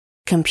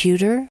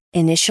Computer,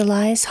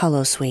 initialize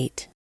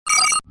holosuite.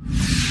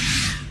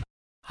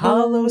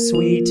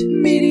 Holosuite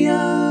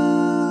Media.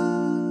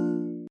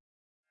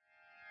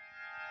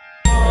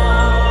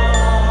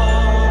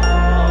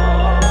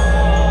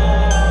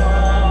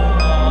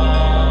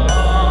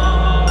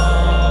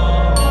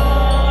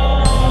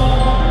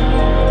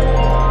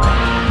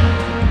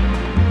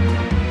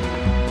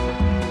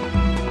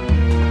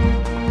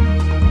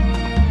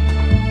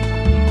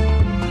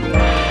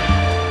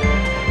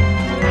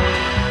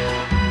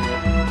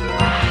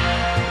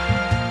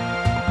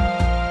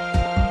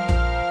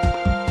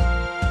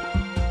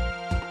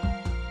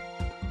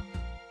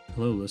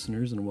 Hello,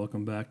 listeners, and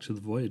welcome back to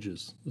The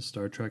Voyages, the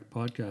Star Trek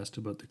podcast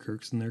about the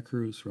Kirks and their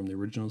crews from the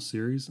original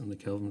series and the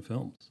Kelvin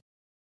films.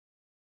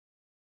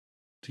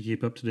 To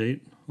keep up to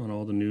date on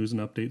all the news and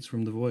updates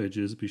from The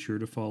Voyages, be sure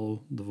to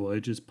follow The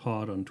Voyages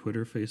Pod on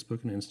Twitter,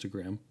 Facebook, and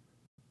Instagram.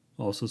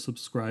 Also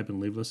subscribe and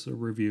leave us a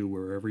review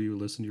wherever you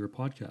listen to your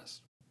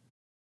podcast.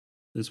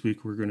 This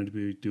week we're going to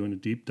be doing a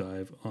deep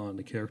dive on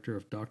the character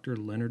of Dr.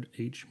 Leonard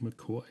H.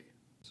 McCoy.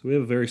 So we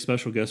have a very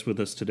special guest with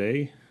us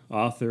today.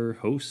 Author,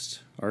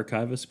 host,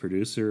 archivist,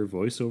 producer,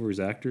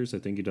 voiceovers, actors. I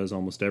think he does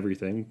almost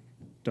everything.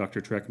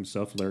 Dr. Trek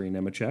himself, Larry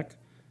Nemecek.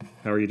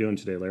 How are you doing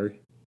today,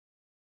 Larry?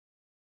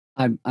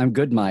 I'm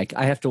good, Mike.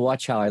 I have to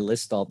watch how I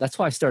list all. That's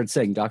why I started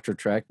saying Dr.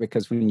 Trek,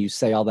 because when you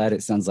say all that,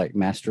 it sounds like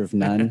Master of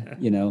None,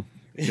 you know.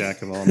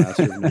 Jack of all,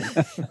 Master of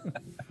None.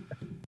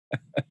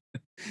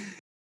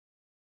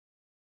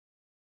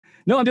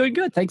 No, I'm doing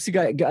good. Thanks, you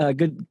guys.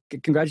 Good.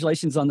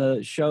 Congratulations on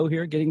the show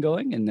here, getting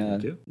going.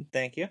 And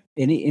Thank you.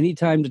 Any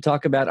time to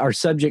talk about our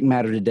subject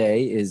matter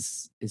today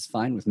is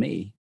fine with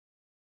me.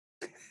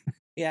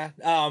 Yeah.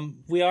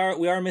 We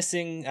are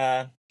missing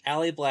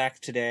Allie Black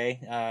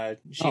today.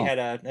 She had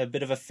a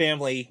bit of a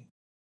family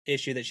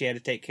issue that she had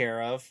to take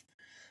care of.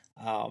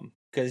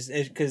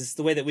 Because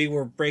the way that we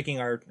were breaking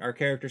our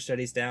character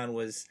studies down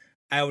was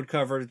I would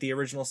cover the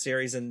original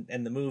series and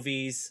the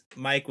movies.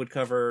 Mike would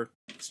cover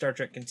Star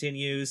Trek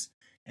Continues,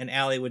 and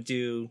Allie would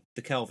do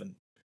the Kelvin.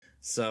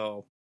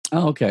 So.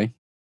 Oh, okay.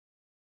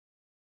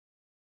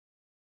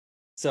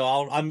 So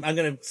I'm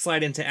going to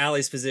slide into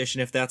Allie's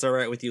position if that's all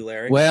right with you,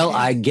 Larry. Well,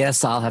 I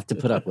guess I'll have to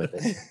put up with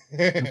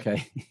it.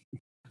 Okay.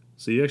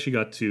 So you actually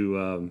got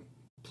to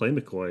play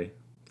McCoy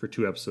for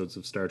 2 episodes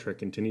of Star Trek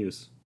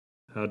Continues.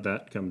 How'd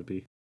that come to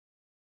be?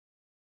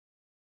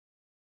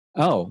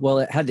 Oh,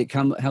 well, how did it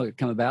come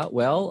about?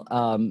 Well,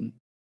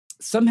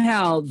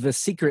 somehow the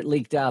secret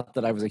leaked out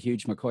that I was a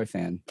huge McCoy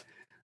fan.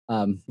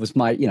 Was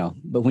my,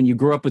 but when you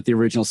grew up with the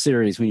original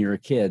series when you're a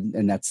kid,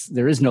 and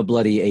there is no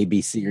bloody A,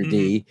 B, C, or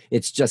D,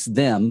 it's just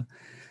them.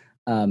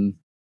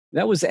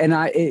 That was, and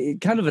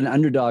kind of an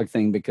underdog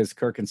thing because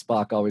Kirk and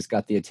Spock always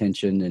got the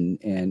attention.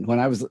 And when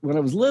I was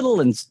little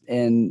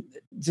and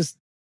just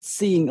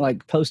seeing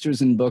like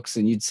posters and books,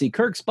 and you'd see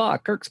Kirk,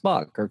 Spock, Kirk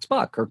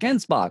and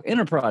Spock,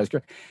 Enterprise.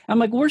 I'm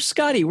like, where's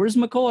Scotty? Where's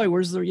McCoy?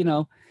 Where's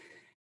the,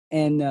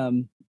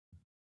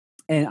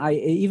 and I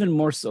even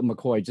more so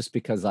McCoy just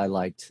because I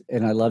loved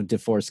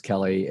DeForest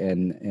Kelley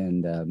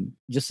and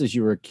just as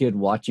you were a kid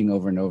watching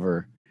over and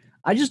over,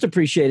 I just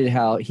appreciated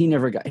how he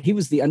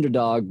was the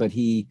underdog, but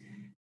he,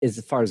 as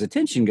far as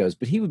attention goes,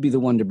 but he would be the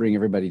one to bring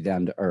everybody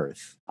down to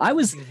earth.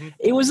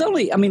 It was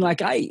only,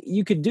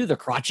 you could do the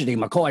crotchety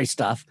McCoy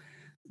stuff,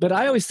 but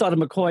I always thought of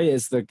McCoy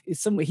as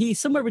he's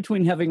somewhere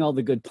between having all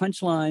the good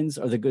punchlines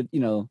or the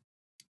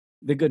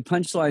good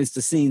punchlines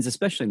to scenes,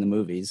 especially in the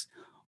movies,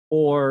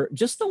 or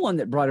just the one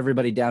that brought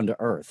everybody down to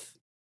earth.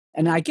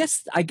 And I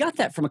guess I got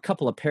that from a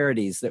couple of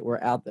parodies that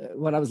were out there.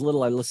 When I was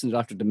little, I listened to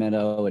Dr.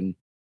 Demento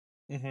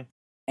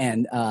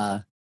and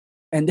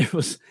there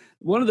was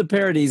one of the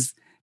parodies,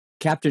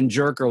 Captain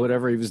Jerk or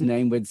whatever he was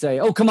named, would say,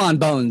 "Oh, come on,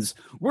 Bones,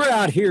 we're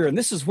out here and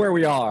this is where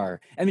we are."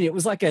 I mean, it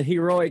was like a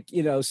heroic,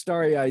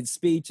 starry-eyed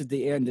speech at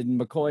the end. And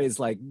McCoy is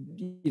like,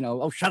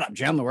 "Oh, shut up,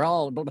 Jim. We're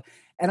all," blah, blah.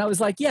 And I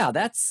was like, yeah,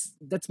 that's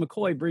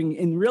McCoy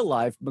in the real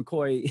life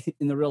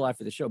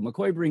of the show,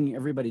 McCoy bringing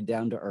everybody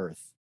down to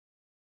earth.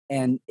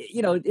 And,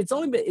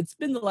 it's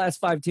been the last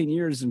 5-10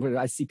 years and where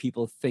I see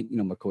people think,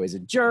 McCoy's a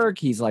jerk.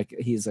 He is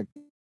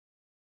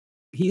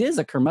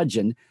a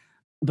curmudgeon,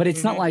 but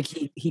it's not like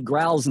he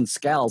growls and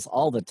scowls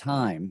all the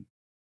time.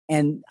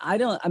 And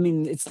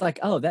it's like,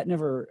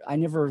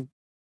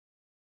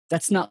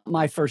 that's not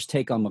my first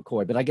take on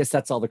McCoy, but I guess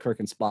that's all the Kirk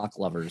and Spock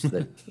lovers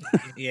that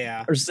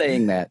are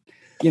saying that,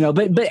 but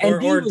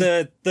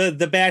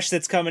the bash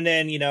that's coming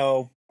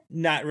in,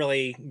 not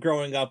really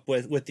growing up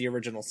with the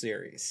original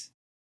series.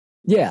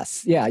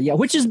 Yes. Yeah.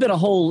 Which has been a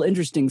whole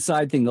interesting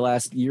side thing the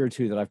last year or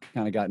two that I've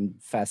kind of gotten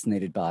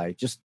fascinated by.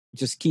 Just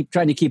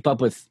trying to keep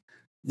up with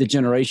the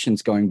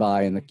generations going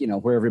by and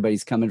where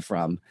everybody's coming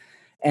from,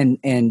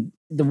 and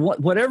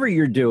whatever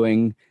you're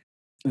doing.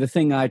 The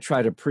thing I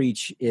try to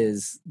preach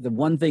is the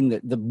one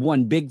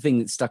big thing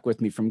that stuck with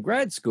me from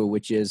grad school,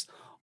 which is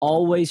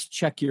always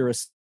check your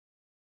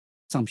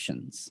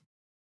assumptions.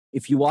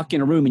 If you walk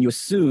in a room and you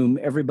assume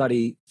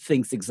everybody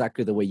thinks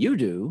exactly the way you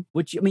do,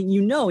 which,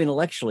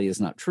 intellectually is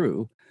not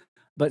true,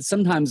 but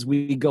sometimes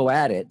we go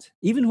at it,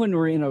 even when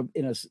we're in a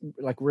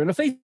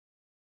Facebook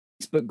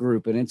Facebook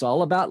group, and it's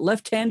all about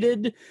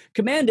left-handed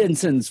command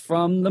ensigns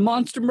from the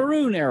Monster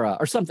Maroon era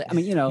or something. I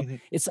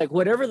mean, it's like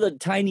whatever the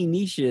tiny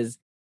niche is,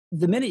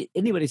 the minute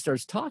anybody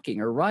starts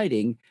talking or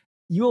writing,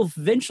 you'll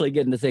eventually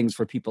get into things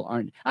where people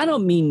aren't. I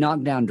don't mean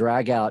knock down,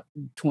 drag out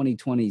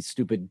 2020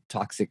 stupid,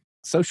 toxic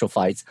social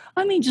fights.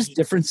 I mean just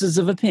differences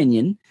of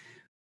opinion.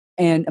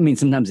 And I mean,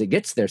 sometimes it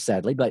gets there,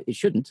 sadly, but it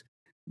shouldn't.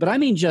 But I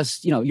mean,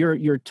 just,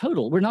 you're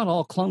total. We're not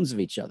all clones of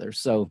each other.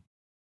 So,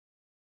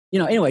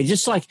 anyway,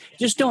 just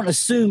don't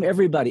assume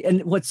everybody.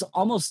 And what's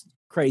almost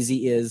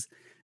crazy is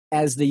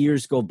as the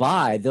years go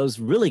by, those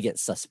really get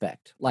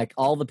suspect. Like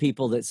all the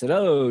people that said,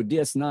 oh,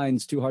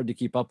 DS9's too hard to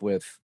keep up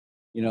with.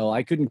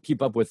 I couldn't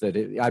keep up with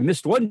it. I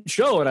missed one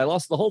show and I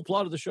lost the whole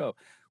plot of the show,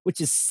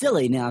 which is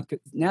silly now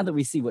that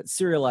we see what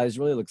serialized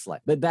really looks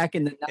like. But back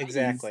in the 90s,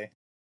 exactly,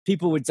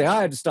 people would say,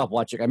 I had to stop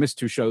watching. I missed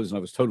 2 shows and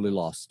I was totally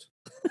lost.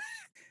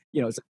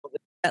 It's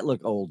that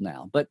look old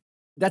now. But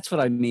that's what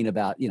I mean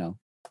about,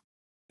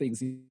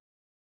 things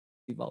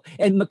evolve.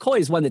 And McCoy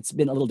is one that's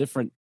been a little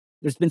different.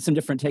 There's been some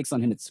different takes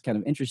on him. It's kind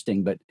of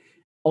interesting. But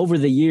over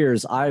the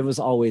years, I was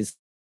always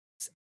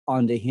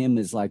onto him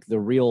as like the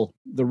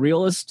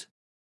realist,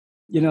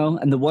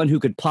 and the one who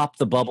could pop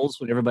the bubbles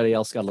when everybody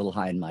else got a little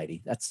high and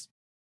mighty.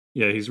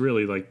 He's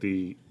really like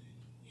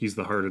he's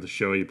the heart of the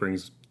show. He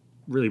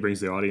really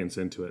brings the audience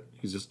into it.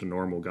 He's just a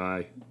normal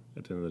guy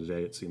at the end of the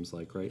day, it seems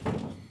like, right?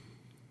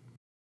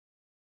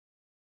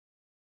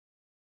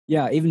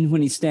 Yeah, even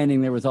when he's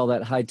standing there with all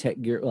that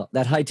high-tech gear,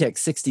 that high-tech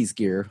 60s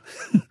gear,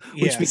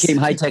 which became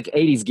high-tech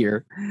 80s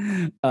gear.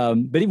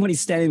 But even when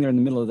he's standing there in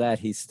the middle of that,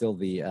 he's still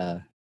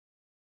the,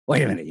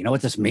 wait a minute, you know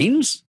what this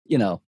means?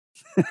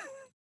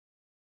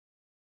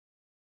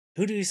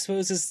 Who do you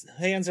suppose his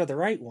hands are the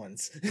right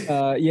ones?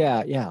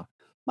 Yeah.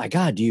 My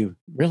God, do you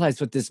realize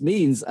what this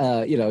means?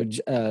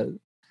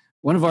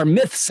 One of our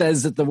myths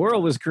says that the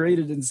world was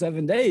created in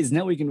 7 days.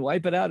 Now we can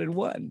wipe it out in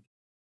 1.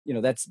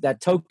 That's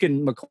that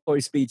token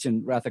McCoy speech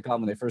in Wrath of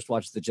Khan when they first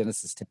watched the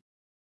Genesis tape.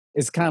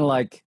 It's kind of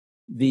like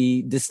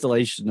the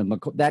distillation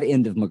of that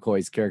end of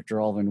McCoy's character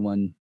all in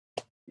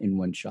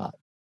one shot.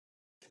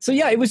 So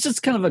yeah, it was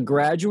just kind of a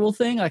gradual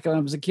thing. Like when I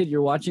was a kid,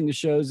 you're watching the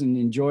shows and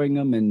enjoying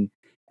them, and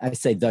I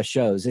say the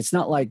shows. It's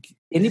not like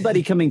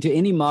anybody coming to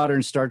any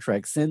modern Star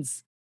Trek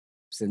since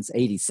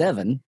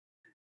 87.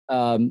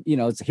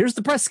 It's here's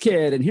the press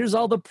kit and here's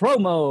all the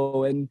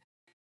promo and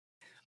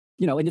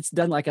and it's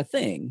done like a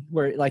thing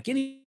where like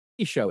any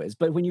show is.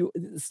 But when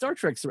Star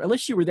Trek,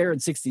 unless you were there in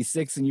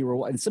 66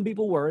 and some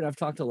people were, and I've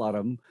talked to a lot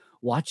of them,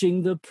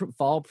 watching the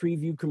fall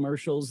preview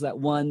commercials, that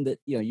one that,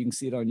 you can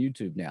see it on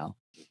YouTube now.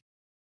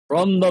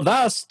 From the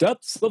vast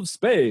depths of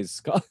space,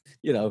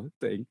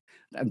 thing.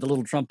 And the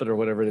little trumpet or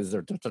whatever it is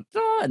there,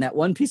 and that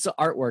one piece of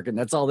artwork, and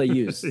that's all they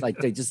use. Like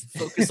they just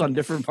focus on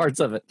different parts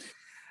of it.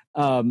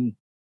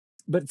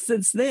 But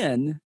since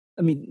then,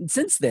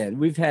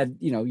 we've had,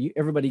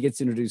 everybody gets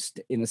introduced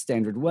in a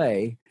standard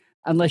way,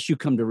 unless you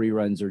come to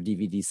reruns or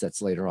DVD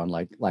sets later on,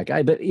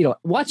 but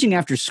watching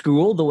after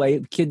school the way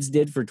kids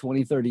did for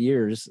 20, 30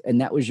 years, and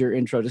that was your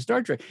intro to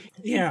Star Trek.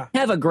 Yeah. You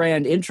have a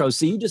grand intro,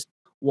 so you just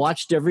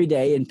watched every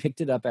day and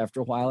picked it up after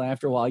a while. And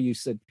after a while, you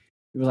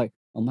were like,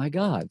 oh my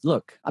God,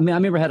 look. I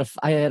remember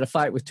I had a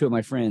fight with 2 of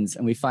my friends,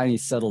 and we finally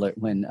settled it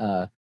when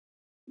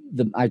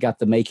I got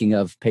the making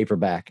of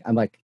paperback. I'm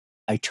like,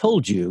 I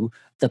told you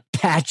the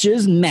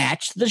patches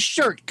match the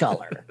shirt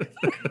color.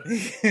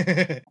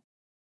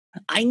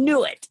 I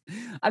knew it.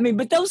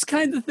 But those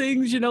kinds of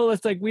things,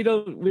 it's like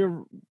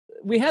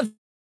we have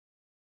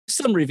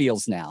some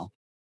reveals now,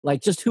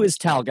 like just who is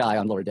Tal Guy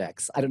on Lower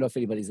Decks. I don't know if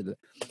anybody's into it,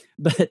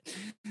 but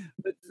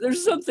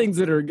there's some things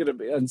that are going to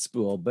be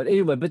unspooled. But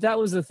anyway, that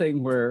was the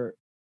thing where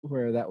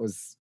that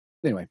was.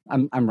 Anyway,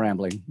 I'm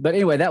rambling. But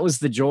anyway, that was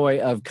the joy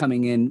of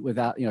coming in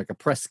without like a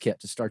press kit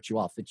to start you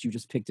off, that you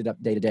just picked it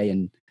up day to day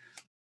and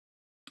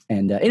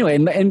anyway,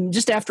 and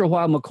just after a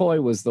while,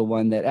 McCoy was the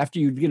one that after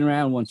you'd been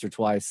around once or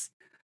twice,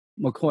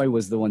 McCoy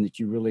was the one that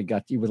you really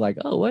got. You were like,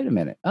 oh, wait a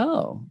minute.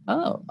 Oh,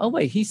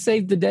 wait, he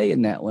saved the day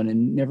in that one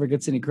and never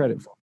gets any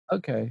credit for it.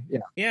 Okay,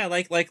 yeah. Yeah,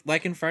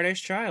 like in Friday's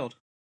Child.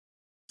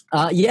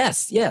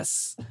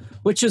 Yes.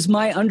 Which is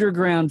my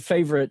underground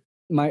favorite.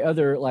 My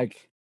other,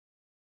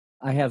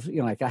 I have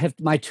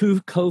my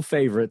 2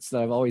 co-favorites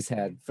that I've always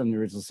had from the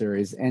original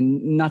series.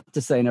 And not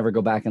to say I never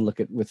go back and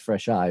look at with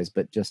fresh eyes,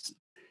 but just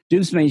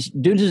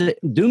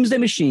Doomsday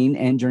Machine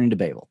and Journey to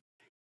Babel.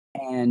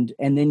 And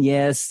then,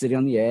 yes, City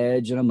on the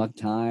Edge and Amok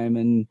Time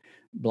and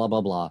blah,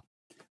 blah, blah.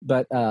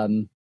 But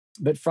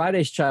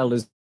Friday's Child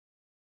is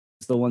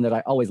the one that I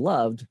always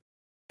loved,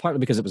 partly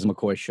because it was a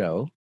McCoy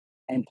show,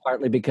 and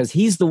partly because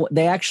he's the one.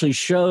 They actually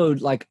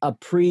showed like a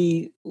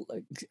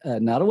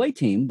not away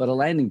team, but a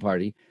landing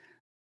party.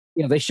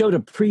 They showed a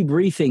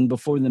pre-briefing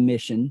before the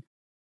mission,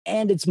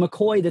 and it's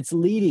McCoy that's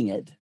leading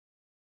it.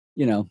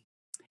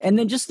 And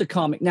then just the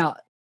comic now.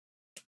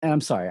 And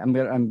I'm sorry,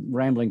 I'm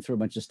rambling through a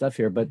bunch of stuff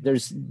here, but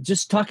there's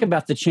just talk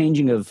about the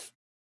changing of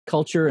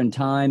culture and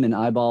time and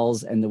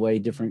eyeballs and the way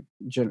different.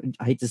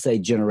 I hate to say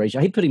generation.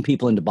 I hate putting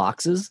people into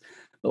boxes,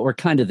 but we're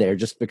kind of there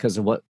just because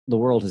of what the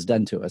world has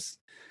done to us.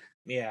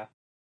 Yeah.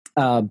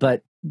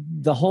 But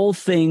the whole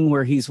thing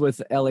where he's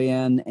with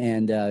Eliane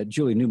and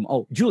Julie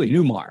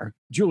Newmar.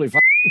 Julie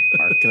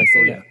can I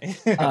say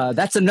that?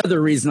 That's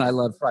another reason I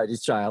love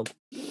Friday's Child.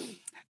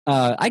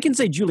 I can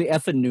say Julie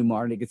effing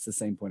Newmar and it gets the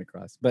same point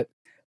across. But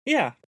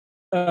yeah,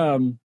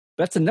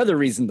 that's another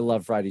reason to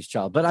love Friday's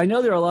Child. But I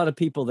know there are a lot of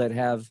people that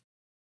have.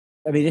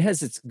 I mean, it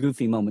has its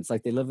goofy moments.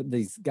 Like they live,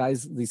 these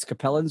guys, these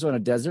Capellans are on a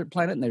desert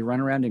planet and they run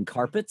around in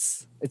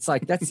carpets. It's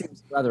like, that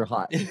seems rather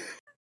hot.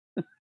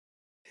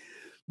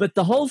 But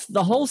the whole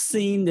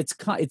scene, it's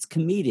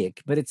comedic,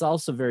 but it's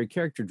also very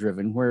character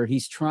driven, where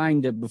he's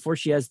trying to, before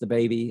she has the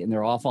baby and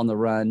they're off on the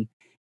run,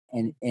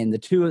 and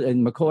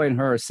McCoy and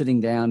her are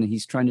sitting down and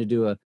he's trying to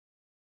do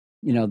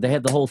they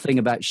have the whole thing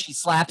about, she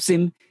slaps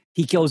him.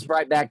 He goes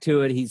right back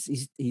to it.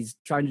 He's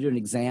trying to do an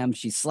exam.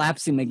 She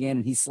slaps him again,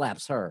 and he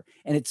slaps her,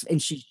 and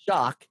she's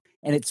shocked,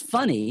 and it's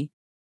funny,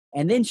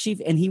 and then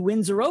he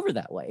wins her over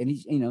that way, and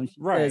she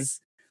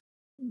says,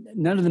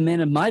 "None of the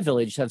men in my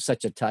village have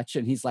such a touch,"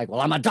 and he's like,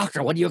 "Well, I'm a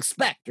doctor. What do you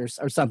expect?"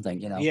 or something,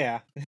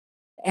 Yeah.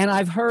 And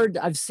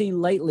I've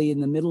seen lately,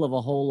 in the middle of a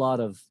whole lot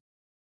of,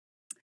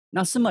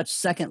 not so much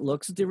second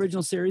looks at the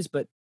original series,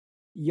 but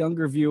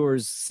younger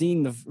viewers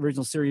seeing the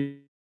original series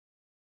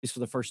for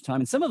the first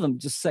time, and some of them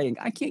just saying,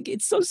 "I can't get,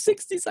 it's so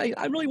 60s.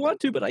 I really want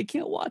to, but I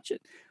can't watch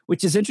it,"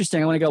 which is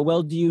interesting. I want to go,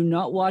 well, do you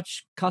not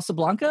watch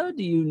Casablanca?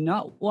 Do you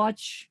not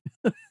watch,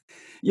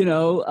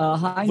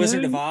 High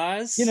Wizard Noon? of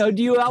Oz?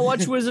 Do you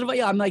watch Wizard of Oz?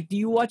 Yeah, I'm like, do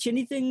you watch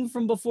anything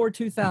from before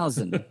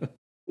 2000,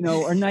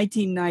 or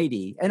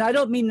 1990? And I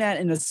don't mean that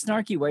in a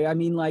snarky way. I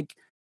mean, like,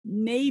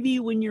 maybe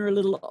when you're a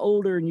little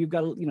older and you've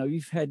got,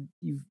 you've had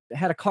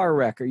a car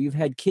wreck, or you've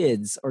had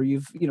kids, or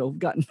you've,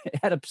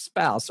 had a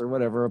spouse or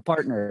whatever, a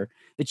partner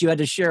that you had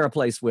to share a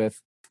place with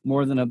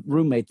more than a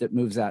roommate that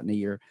moves out in a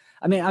year.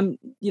 I mean,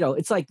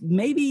 it's like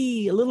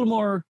maybe a little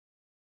more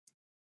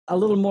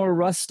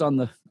rust on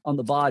the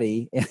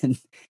body,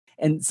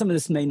 and some of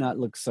this may not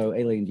look so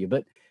alien to you,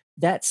 but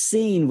that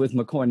scene with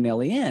McCoy and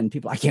Eliane,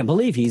 people, I can't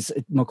believe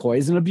McCoy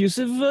is an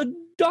abusive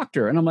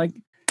doctor. And I'm like,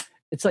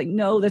 it's like,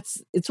 no,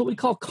 it's what we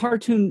call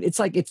cartoon. It's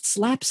like, it's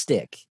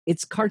slapstick.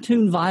 It's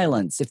cartoon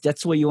violence, if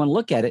that's the way you want to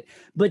look at it.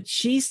 But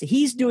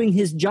he's doing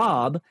his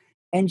job,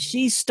 and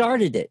she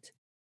started it.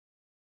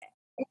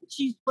 And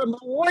she's from the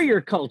warrior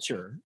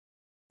culture.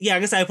 Yeah, I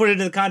guess I put it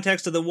in the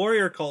context of the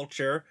warrior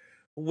culture,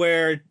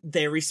 where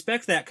they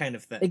respect that kind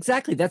of thing.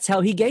 Exactly. That's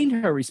how he gained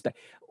her respect.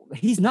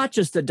 He's not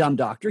just a dumb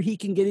doctor. He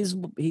can get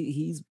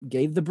he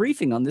gave the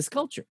briefing on this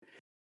culture.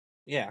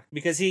 Yeah,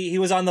 because he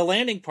was on the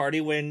landing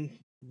party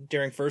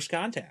during First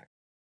Contact.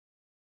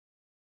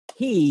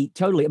 He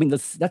totally, I mean,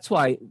 that's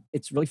why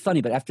it's really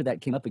funny. But after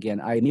that came up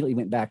again, I immediately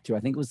went back to, I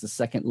think it was the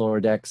second Lower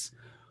Decks,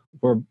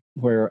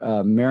 where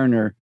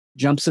Mariner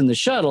jumps in the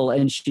shuttle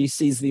and she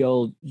sees the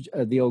old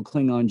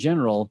Klingon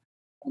general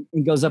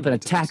and goes up and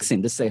attacks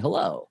him to say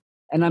hello.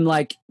 And I'm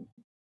like,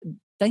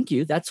 thank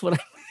you. That's what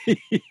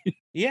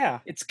Yeah.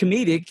 It's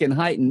comedic and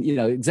heightened,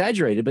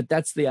 exaggerated, but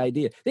that's the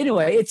idea.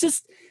 Anyway, it's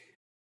just,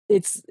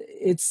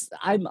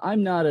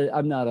 I'm not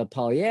a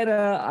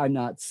Pollyanna. I'm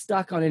not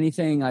stuck on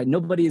anything.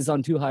 Nobody is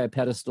on too high a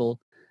pedestal.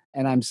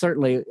 And I'm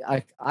certainly,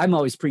 I'm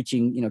always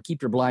preaching,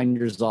 keep your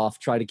blinders off,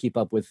 try to keep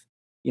up with,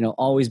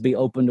 always be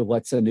open to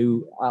what's a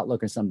new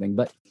outlook or something.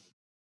 But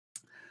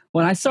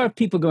when I saw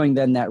people going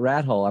down that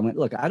rat hole, I went,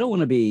 look, I don't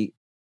want to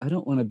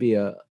be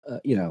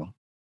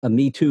a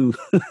Me Too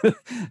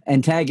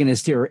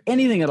antagonist here or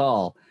anything at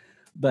all,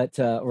 but,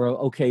 or a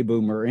okay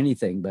boomer or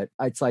anything. But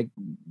it's like,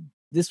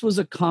 this was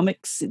a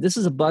this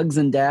is a Bugs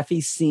and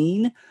Daffy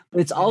scene, but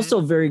it's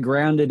also very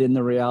grounded in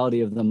the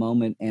reality of the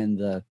moment.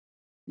 And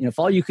if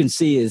all you can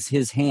see is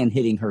his hand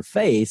hitting her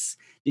face,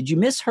 did you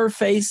miss her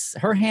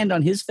hand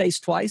on his face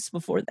twice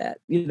before that?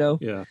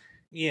 Yeah.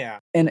 Yeah.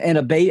 And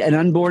an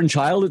unborn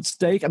child at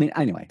stake. I mean,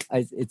 anyway,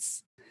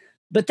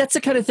 but that's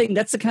the kind of thing,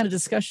 that's the kind of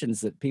discussions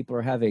that people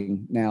are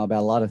having now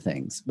about a lot of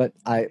things. But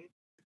I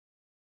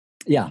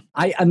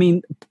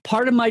mean,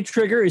 part of my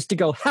trigger is to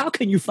go, how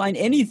can you find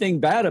anything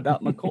bad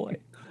about McCoy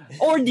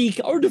or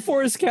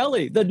DeForest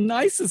Kelley, the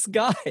nicest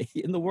guy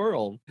in the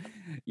world,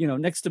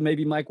 next to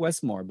maybe Mike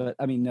Westmore. But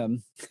I mean,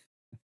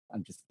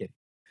 I'm just kidding.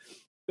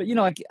 But,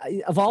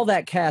 of all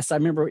that cast, I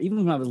remember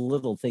even when I was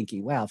little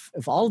thinking, wow,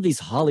 if all of these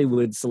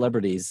Hollywood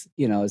celebrities,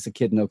 as a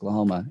kid in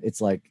Oklahoma,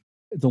 it's like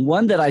the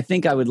one that I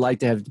think I would like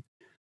to have.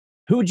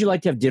 Who would you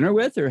like to have dinner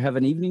with or have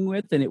an evening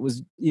with? And it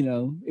was,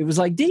 it was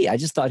like D. I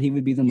just thought he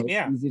would be the most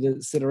easy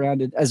to sit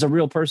around as a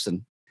real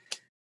person.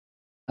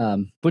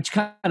 Which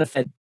kind of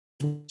fed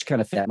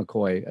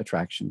McCoy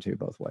attraction too,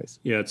 both ways.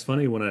 Yeah, it's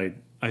funny when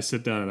I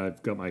sit down and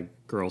I've got my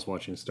girls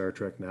watching Star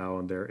Trek now,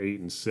 and they're 8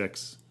 and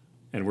 6,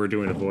 and we're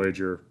doing a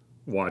Voyager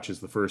watch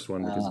as the first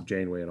one because of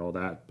Janeway and all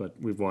that. But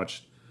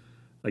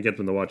I get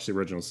them to watch the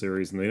original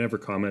series, and they never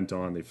comment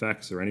on the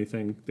effects or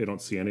anything. They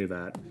don't see any of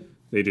that.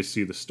 They just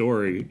see the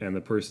story, and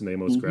the person they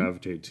most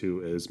gravitate to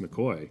is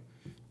McCoy,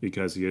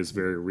 because he is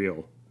very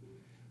real.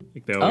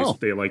 Like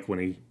they like when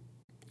he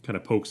kind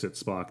of pokes at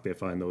Spock. They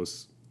find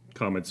those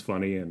comments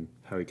funny, and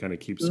how he kind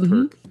of keeps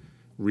Kirk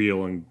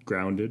real and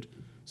grounded.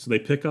 So they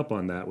pick up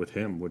on that with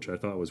him, which I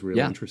thought was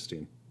really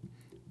interesting.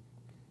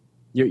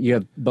 You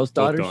have both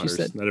daughters, you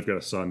said? And I've got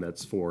a son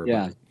that's 4,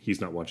 but he's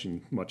not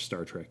watching much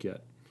Star Trek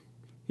yet.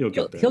 He'll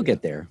get there. He'll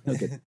get there.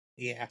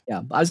 Yeah.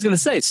 Yeah. I was going to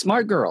say,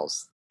 smart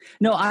girls.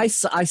 No, I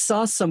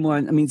saw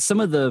someone, I mean, some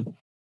of the,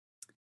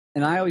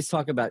 and I always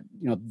talk about,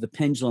 the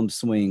pendulum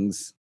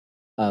swings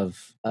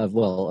of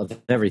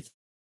everything.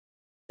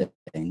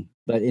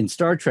 But in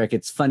Star Trek,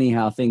 it's funny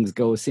how things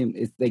go.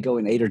 They go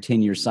in 8 or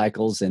 10 year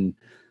cycles, and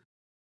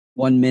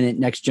 1 minute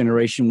Next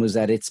Generation was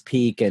at its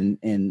peak, and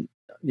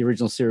the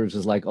original series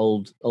was like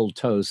old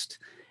toast,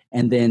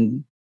 and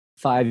then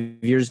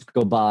 5 years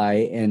go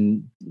by,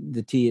 and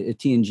the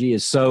TNG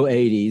is so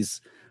 80s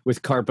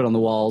with carpet on the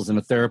walls and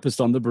a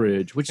therapist on the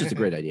bridge, which is a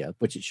great idea,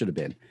 which it should have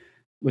been.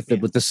 With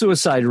the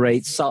suicide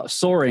rate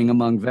soaring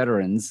among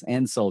veterans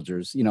and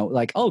soldiers,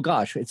 like, oh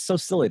gosh, it's so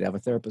silly to have a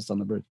therapist on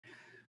the bridge.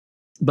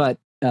 But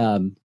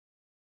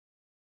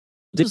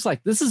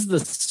this is the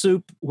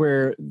soup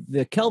where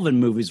the Kelvin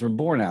movies were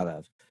born out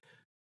of.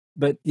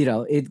 But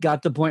it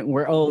got to the point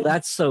where,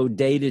 that's so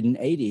dated in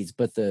 80s.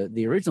 But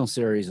the original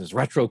series is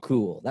retro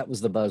cool. That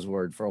was the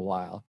buzzword for a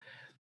while.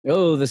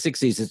 Oh, the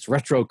 60s, it's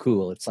retro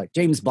cool. It's like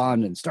James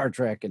Bond and Star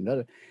Trek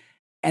and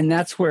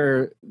that's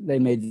where they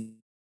made.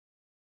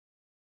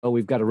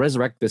 We've got to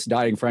resurrect this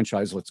dying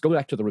franchise. Let's go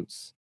back to the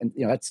roots. And,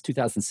 that's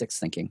 2006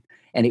 thinking.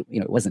 And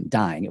it wasn't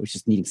dying. It was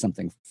just needing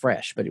something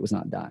fresh, but it was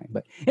not dying.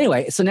 But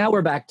anyway, so now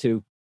we're back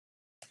to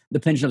the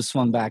pendulum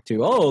swung back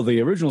to,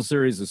 the original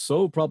series is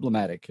so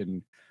problematic.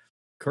 And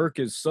Kirk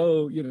is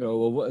so,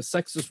 a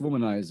sexist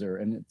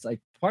womanizer. And it's like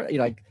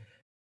like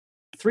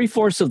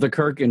 3/4 of the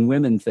Kirk and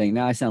women thing.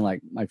 Now I sound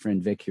like my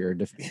friend Vic here.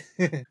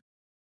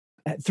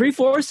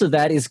 3/4 of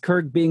that is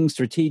Kirk being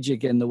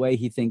strategic in the way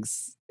he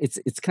thinks.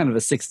 It's kind of a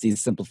 60s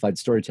simplified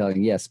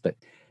storytelling, yes, but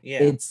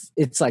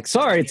it's like,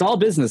 sorry, it's all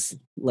business,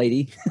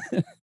 lady.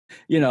 I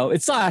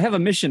have a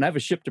mission, I have a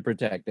ship to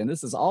protect, and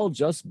this is all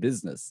just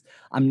business.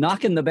 I'm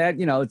knocking the bad,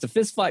 it's a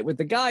fist fight with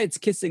the guy, it's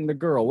kissing the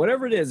girl,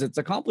 whatever it is, it's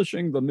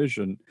accomplishing the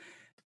mission.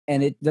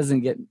 And it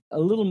doesn't get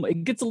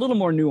it gets a little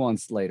more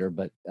nuanced later.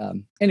 But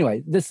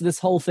anyway, this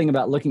whole thing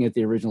about looking at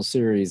the original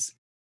series,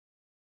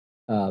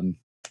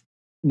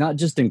 not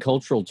just in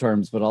cultural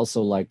terms, but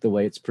also like the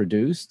way it's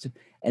produced.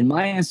 And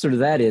my answer to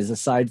that is,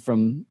 aside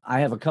from,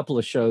 I have a couple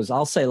of shows,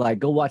 I'll say like,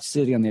 go watch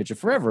City on the Edge of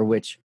Forever,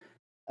 which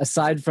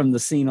aside from the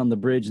scene on the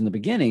bridge in the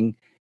beginning,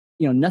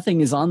 nothing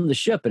is on the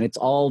ship and it's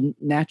all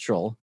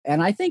natural.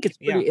 And I think it's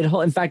pretty,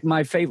 in fact,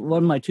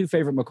 one of my 2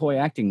 favorite McCoy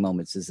acting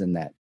moments is in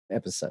that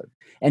episode.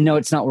 And no,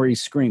 it's not where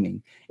he's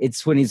screaming.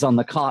 It's when he's on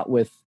the cot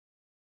with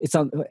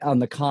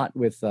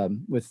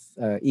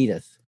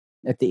Edith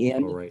at the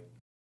end. All right.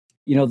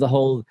 The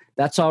whole,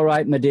 that's all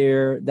right, my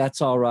dear,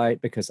 that's all right,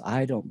 because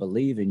I don't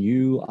believe in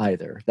you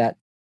either. That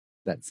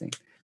scene.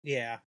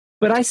 Yeah.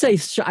 But I say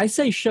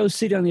show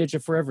City on the Edge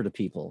of Forever to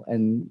people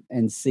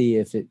and see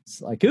if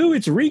it's like,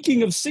 it's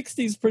reeking of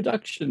 60s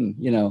production,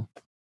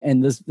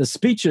 and the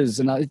speeches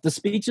are,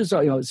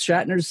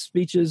 Shatner's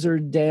speeches are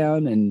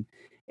down, and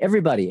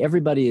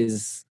everybody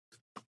is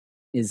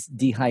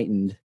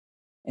de-heightened.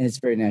 And it's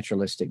very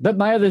naturalistic. But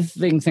my other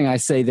thing I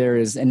say there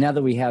is, and now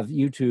that we have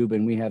YouTube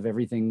and we have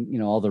everything,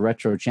 all the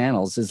retro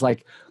channels, is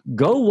like,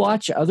 go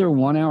watch other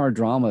 1-hour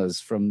dramas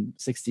from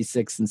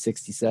 66 and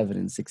 67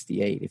 and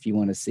 68 if you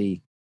want to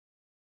see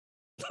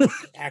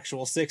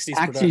actual 60s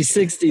actually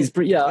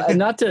 60s. Yeah, and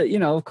not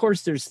to, of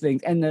course there's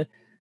things, and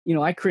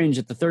I cringe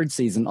at the 3rd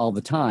season all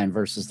the time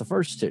versus the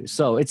first 2.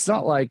 So it's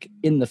not like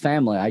In the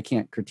Family I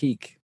can't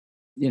critique,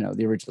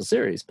 the original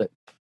series. But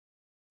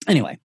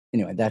anyway,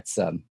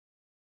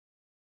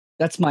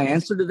 that's my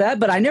answer to that.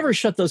 But I never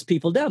shut those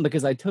people down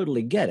because I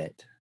totally get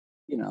it.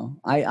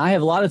 I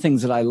have a lot of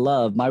things that I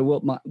love.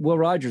 Will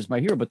Rogers,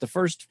 my hero, but the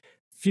first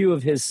few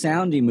of his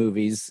soundy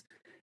movies,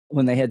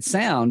 when they had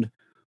sound,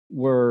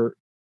 they're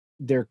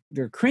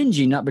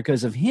cringy, not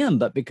because of him,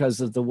 but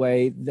because of the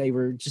way they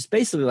were just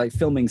basically like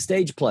filming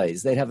stage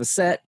plays. They'd have a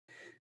set.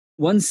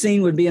 One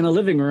scene would be in a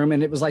living room,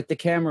 and it was like the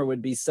camera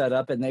would be set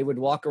up, and they would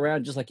walk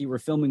around just like you were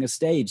filming a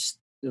stage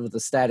with a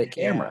static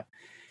camera.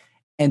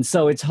 And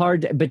so it's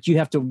hard, but you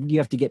have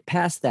to get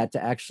past that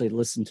to actually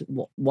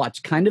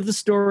watch kind of the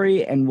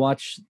story and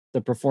watch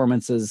the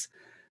performances.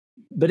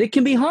 But it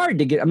can be hard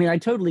to get. I mean, I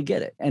totally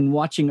get it. And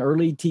watching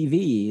early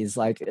TV is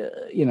like,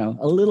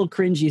 a little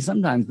cringy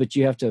sometimes, but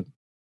you have to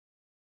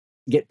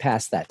get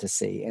past that to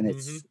see. And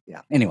it's,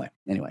 Anyway,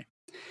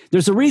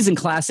 there's a reason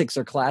classics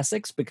are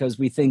classics, because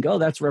we think,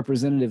 that's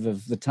representative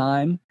of the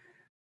time,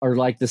 or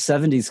like the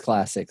 70s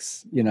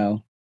classics,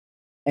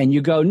 And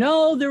you go,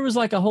 no, there was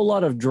like a whole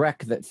lot of dreck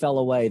that fell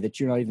away that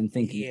you're not even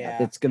thinking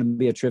about. It's going to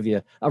be a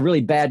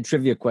really bad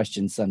trivia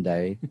question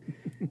someday,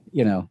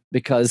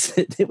 because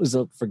it was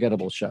a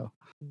forgettable show.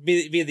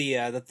 Be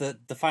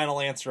the final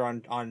answer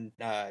on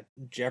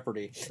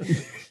Jeopardy.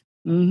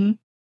 Mm-hmm.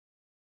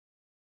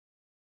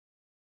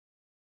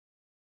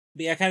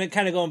 But yeah,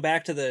 kind of going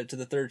back to the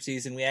 3rd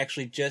season, we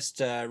actually just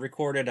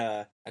recorded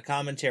a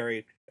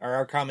commentary, or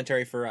our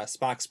commentary for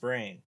Spock's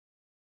Brain.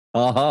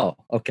 Oh,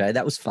 okay,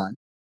 that was fun.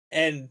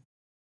 And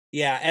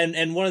Yeah,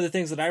 and one of the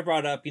things that I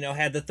brought up,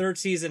 had the third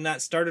season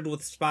not started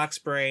with Spock's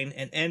brain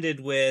and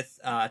ended with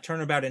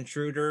Turnabout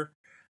Intruder,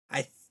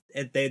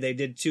 they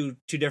did two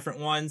different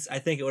ones. I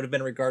think it would have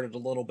been regarded a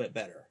little bit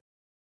better.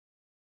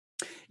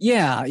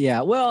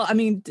 Yeah. Well, I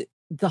mean,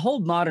 the whole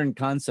modern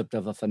concept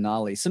of a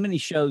finale, so many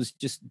shows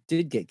just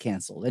did get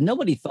canceled, and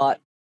nobody thought.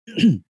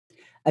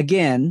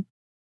 Again,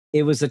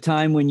 it was a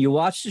time when you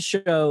watched a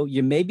show,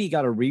 you maybe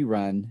got a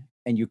rerun,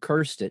 and you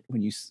cursed it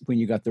when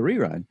you got the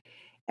rerun.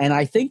 And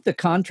I think the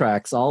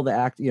contracts, all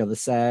the the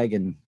SAG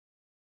and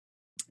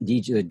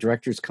DJ, the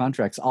director's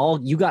contracts, all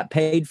you got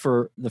paid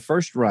for the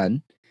first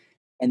run,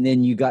 and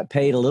then you got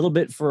paid a little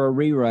bit for a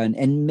rerun,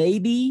 and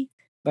maybe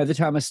by the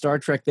time of Star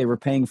Trek, they were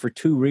paying for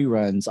 2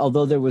 reruns,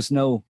 although there was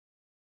no.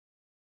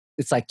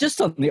 It's like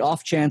just on the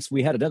off chance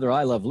we had another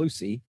I Love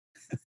Lucy,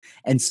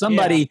 and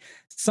somebody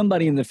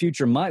in the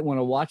future might want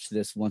to watch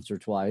this once or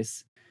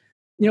twice.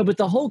 But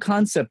the whole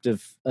concept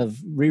of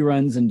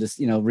reruns and just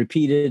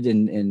repeated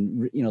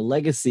and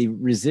legacy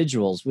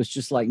residuals was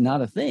just like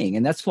not a thing,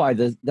 and that's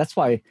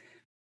why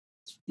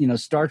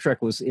Star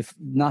Trek was, if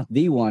not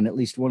the one, at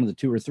least one of the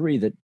 2 or 3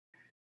 that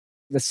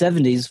the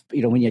 70s,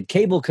 when you had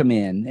cable come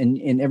in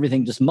and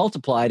everything just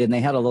multiplied, and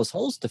they had all those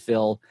holes to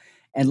fill,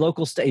 and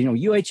local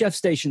UHF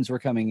stations were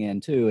coming in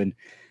too, and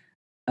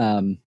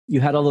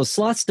you had all those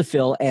slots to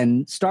fill,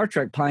 and Star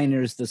Trek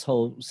pioneers this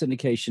whole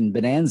syndication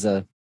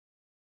bonanza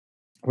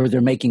where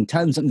they're making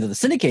tons of the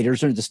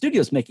syndicators or the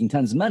studios making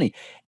tons of money.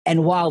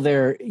 And while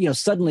they're,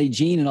 suddenly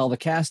Gene and all the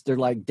cast, they're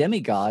like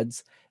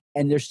demigods,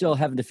 and they're still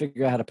having to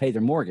figure out how to pay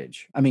their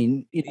mortgage. I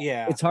mean,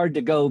 it's hard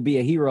to go be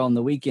a hero on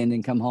the weekend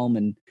and come home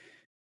and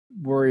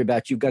worry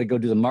about you've got to go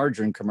do the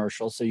margarine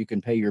commercial so you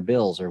can pay your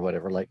bills or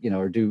whatever,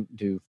 or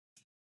do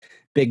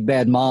Big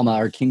Bad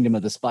Mama or Kingdom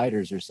of the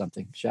Spiders or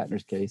something,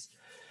 Shatner's case.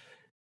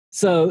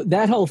 So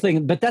that whole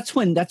thing, but that's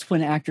when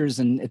actors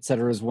and et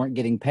cetera weren't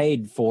getting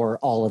paid for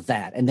all of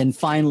that. And then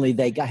finally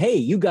they got, hey,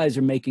 you guys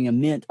are making a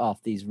mint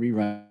off these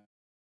reruns,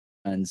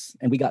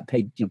 and we got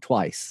paid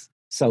twice.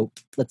 So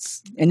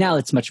and now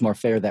it's much more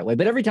fair that way.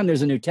 But every time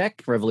there's a new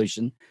tech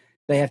revolution,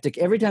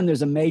 every time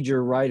there's a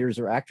major writers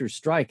or actors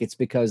strike, it's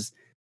because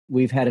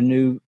we've had a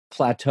new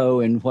plateau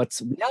in what's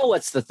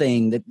the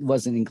thing that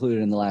wasn't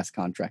included in the last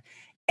contract.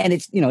 And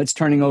it's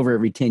turning over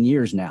every 10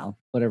 years now,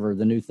 whatever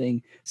the new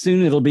thing.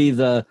 Soon it'll be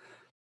the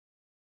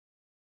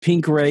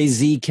Pink Ray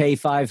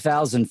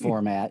ZK5000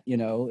 format,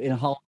 in a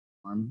hall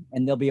form,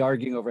 and they'll be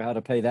arguing over how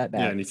to pay that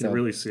back. Yeah, and you can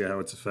really see how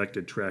it's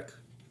affected Trek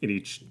in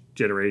each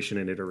generation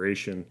and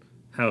iteration,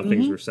 how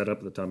things were set up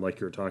at the time, like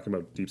you were talking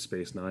about Deep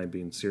Space Nine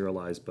being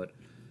serialized, but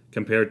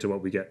compared to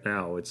what we get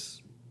now,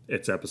 it's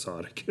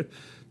episodic.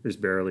 There's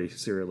barely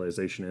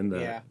serialization in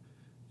that. Yeah.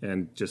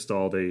 And just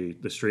all the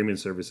streaming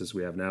services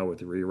we have now with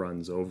the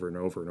reruns over and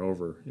over and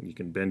over, and you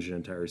can binge an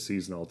entire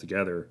season all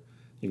together.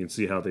 You can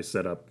see how they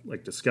set up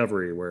like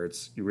Discovery, where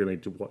you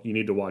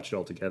need to watch it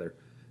all together.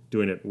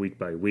 Doing it week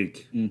by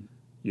week,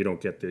 you don't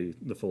get the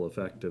full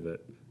effect of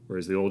it.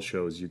 Whereas the old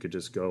shows, you could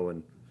just go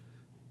and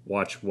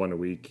watch one a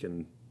week,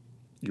 and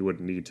you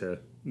wouldn't need to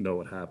know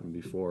what happened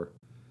before.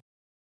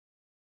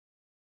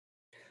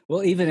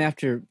 Well, even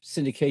after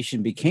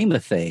syndication became a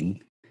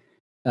thing,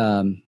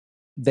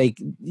 they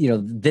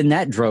then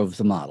that drove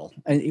the model.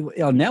 And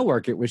on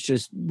network, it was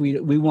just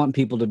we want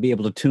people to be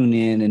able to tune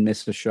in and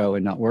miss the show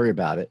and not worry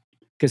about it,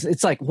 because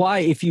it's like, why,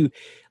 if you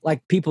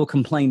like, people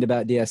complained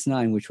about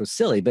DS9, which was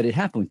silly, but it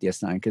happened with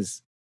DS9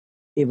 because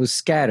it was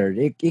scattered.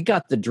 It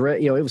got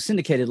it was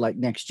syndicated like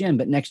Next Gen,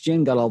 but Next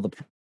Gen got all the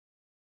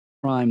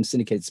prime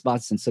syndicated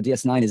spots, and so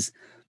DS9 is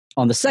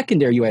on the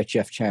secondary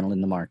UHF channel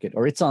in the market,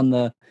 or it's on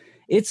the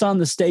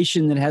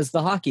station that has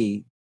the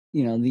hockey, the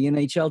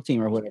NHL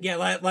team or whatever. Yeah,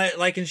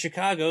 like in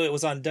Chicago, it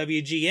was on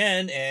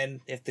WGN, and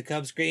if the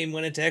Cubs game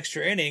went into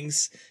extra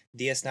innings,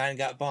 DS9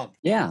 got bumped.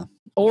 Yeah,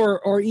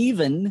 or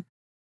even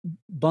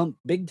bumped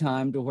big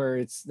time to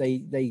where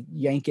they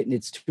yank it and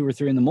it's 2 or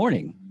 3 in the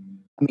morning.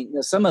 I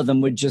mean, some of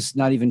them would just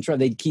not even try.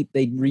 They'd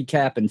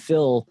recap and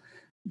fill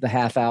the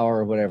half hour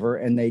or whatever,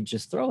 and they'd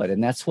just throw it.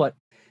 And that's what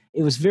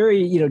it was,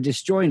 very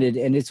disjointed.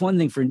 And it's one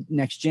thing for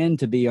Next Gen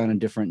to be on a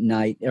different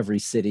night every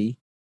city,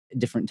 a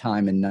different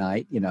time and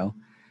night,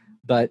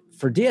 But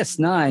for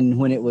DS9,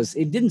 when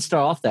it didn't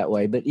start off that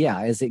way, but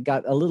yeah, as it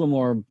got a little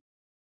more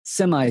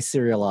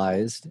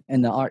semi-serialized,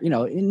 and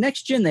in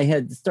Next Gen they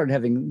had started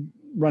having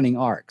running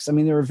arcs. I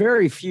mean, there were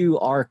very few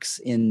arcs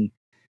in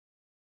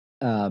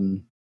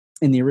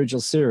the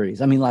original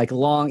series. I mean, like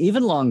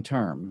long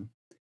term.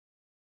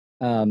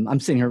 I'm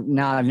sitting here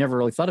now, I've never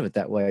really thought of it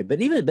that way, but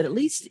at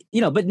least,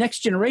 but Next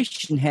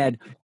Generation had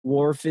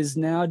Worf is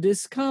now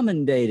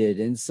discommendated,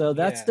 and so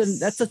that's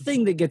the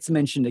thing that gets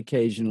mentioned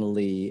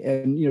occasionally.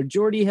 And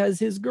Geordi has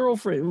his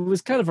girlfriend. It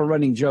was kind of a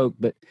running joke,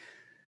 but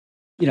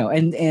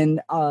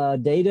and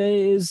Data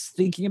is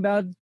thinking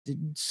about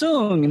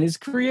Sung and his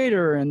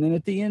creator, and then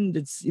at the end,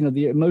 it's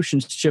the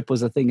emotions chip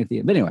was a thing at the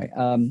end. But anyway,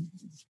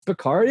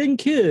 Picard and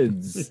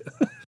kids.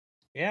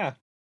 Yeah.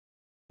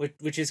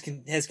 Which has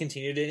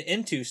continued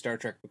into Star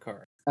Trek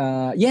Picard.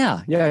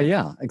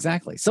 Yeah,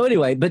 exactly. So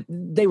anyway, but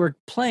they were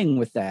playing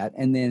with that,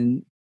 and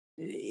then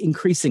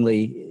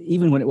increasingly,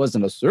 even when it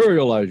wasn't a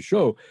serialized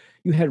show,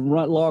 you had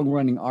long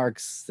running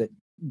arcs that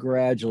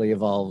gradually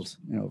evolved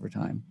over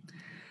time.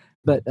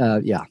 But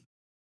yeah.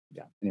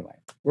 Anyway,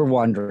 we're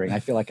wandering. I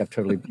feel like I've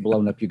totally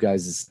blown up you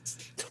guys'.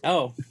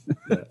 Oh,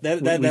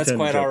 that's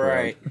quite all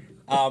right.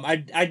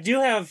 I do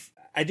have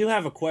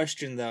a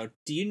question though.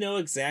 Do you know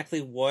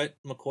exactly what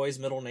McCoy's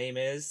middle name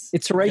is?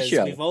 It's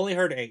Horatio. We've only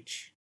heard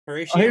H.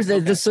 Horatio. Here's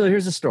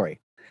the story.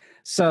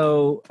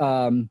 So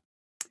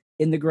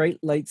in the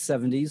great late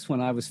 70s, when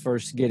I was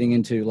first getting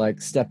into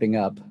like stepping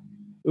up.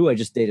 Ooh, I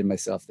just dated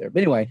myself there.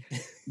 But anyway,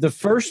 the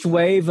first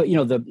wave,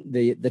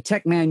 the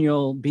tech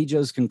manual,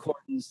 Bejo's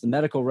Concordance, the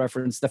medical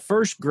reference, the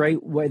first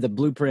great way, the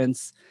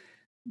blueprints,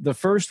 the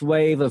first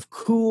wave of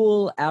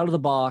cool, out of the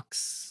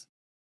box,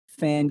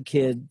 fan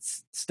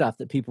kids stuff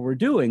that people were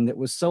doing that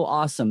was so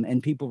awesome.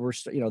 And people were,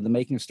 the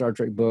Making of Star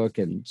Trek book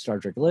and Star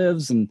Trek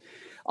Lives and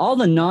all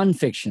the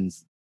nonfiction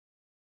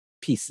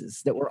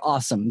pieces that were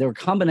awesome. They were a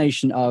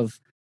combination of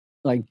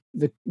like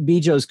the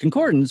Bejo's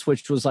Concordance,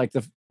 which was like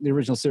the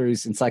original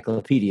series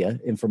encyclopedia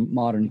in for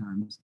modern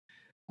terms.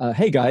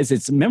 Hey guys,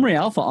 it's Memory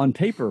Alpha on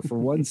paper for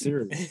one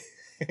series.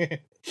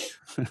 It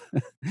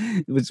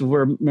was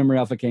where Memory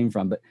Alpha came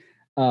from. But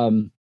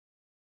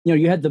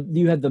you had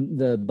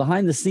the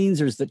behind the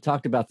scenesers that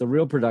talked about the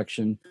real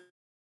production,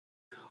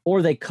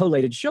 or they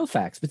collated show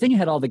facts. But then you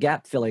had all the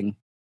gap filling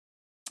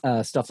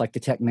stuff like the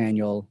tech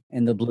manual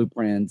and the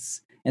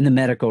blueprints and the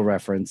medical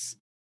reference.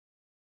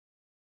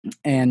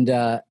 And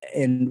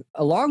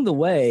along the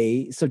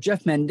way, so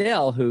Jeff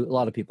Mandel, who a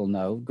lot of people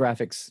know,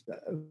 graphics,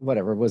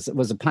 whatever, was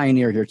a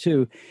pioneer here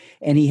too,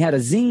 and he had a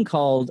zine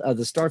called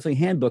the Starfleet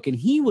Handbook, and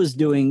he was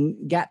doing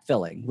gap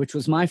filling, which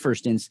was my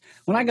first instinct.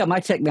 When I got my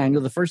tech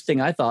manual, the first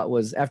thing I thought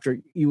was, after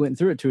you went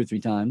through it 2 or 3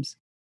 times,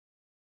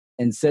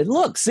 and said,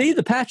 "Look, see,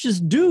 the patches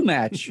do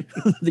match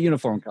the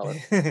uniform color."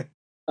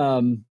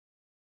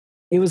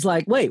 It was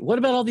like, wait, what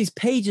about all these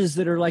pages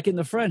that are like in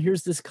the front?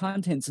 Here's this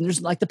contents, and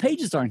there's like the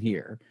pages aren't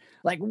here.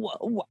 Like,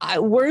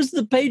 where's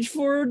the page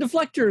for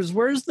deflectors?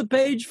 Where's the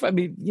page for,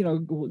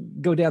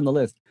 go down the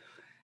list.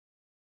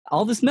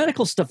 All this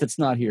medical stuff that's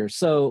not here.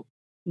 So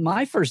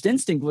my first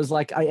instinct was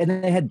like,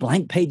 and they had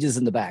blank pages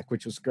in the back,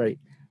 which was great.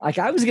 Like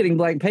I was getting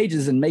blank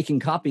pages and making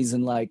copies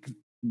and like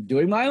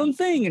doing my own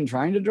thing and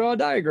trying to draw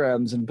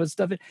diagrams and put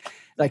stuff in,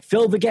 like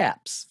fill the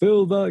gap.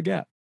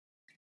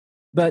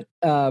 But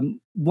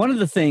one of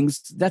the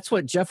things, that's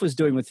what Jeff was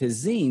doing with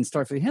his zine,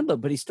 Starfleet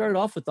Handbook, but he started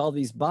off with all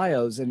these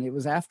bios, and it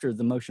was after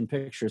the motion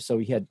picture, so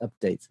he had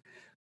updates.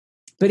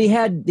 But he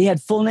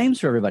had full names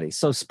for everybody.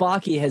 So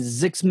Spock, he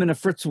has Zixmina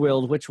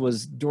Fritzwild, which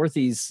was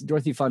Dorothy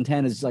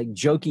Fontana's like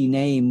jokey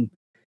name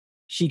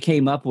she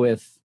came up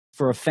with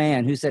for a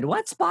fan who said,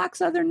 "What's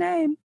Spock's other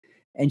name?"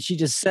 And she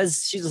just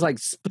like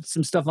put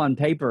some stuff on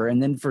paper.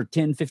 And then for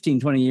 10,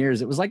 15, 20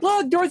 years, it was like,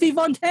 look, Dorothy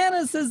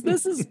Fontana says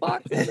this is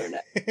Spock's other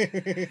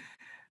name.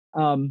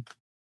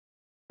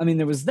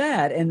 There was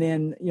that. And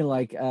then,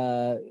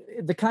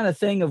 the kind of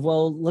thing of,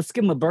 well, let's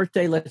give him a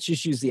birthday. Let's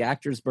just use the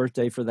actor's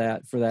birthday for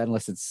that,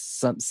 unless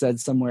it's said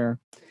somewhere.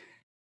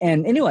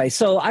 And anyway,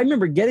 so I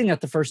remember getting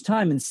that the first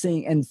time and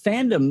seeing, and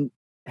fandom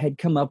had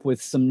come up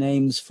with some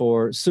names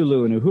for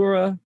Sulu and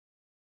Uhura.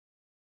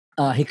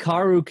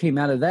 Hikaru came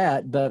out of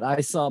that, but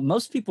I saw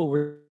most people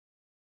were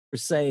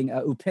saying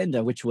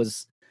Upenda, which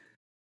was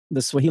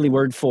the Swahili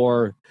word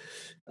for,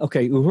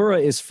 Uhura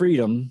is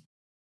freedom.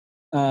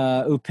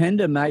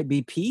 Upenda might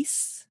be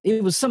peace.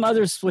 It was some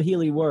other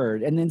Swahili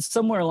word. And then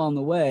somewhere along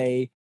the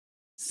way,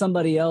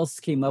 somebody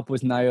else came up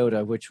with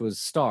Nyota, which was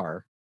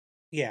star.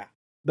 Yeah.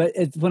 But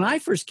when I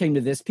first came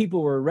to this,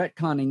 people were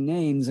retconning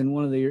names, and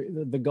one of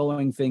the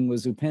going thing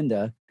was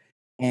Upenda.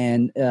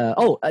 And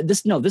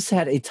this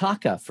had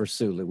Itaka for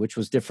Sulu, which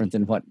was different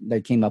than what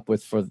they came up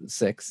with for the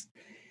 6.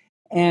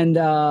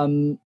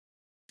 And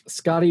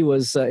Scotty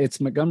was it's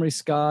Montgomery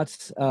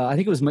Scott. I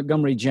think it was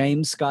Montgomery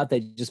James Scott.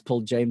 They just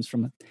pulled James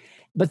from it.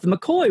 But the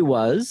McCoy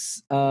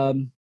was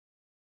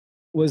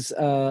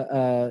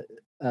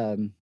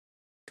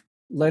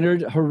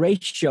Leonard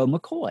Horatio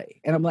McCoy,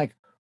 and I'm like,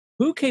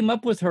 who came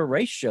up with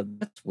Horatio?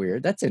 That's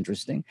weird. That's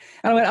interesting.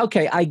 And I went,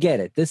 okay, I get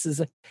it.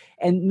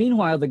 And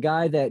meanwhile, the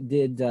guy that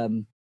did,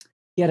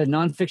 he had a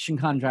nonfiction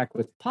contract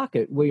with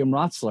Pocket, William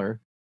Rotzler.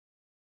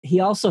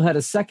 He also had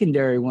a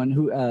secondary one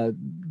who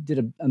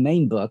did a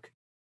main book,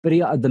 but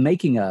the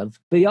making of.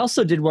 But he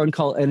also did one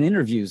called an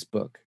interviews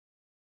book.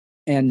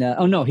 And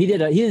he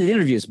did an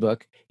interviews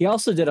book. He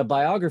also did a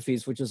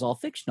biographies, which is all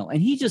fictional.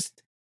 And he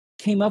just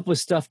came up with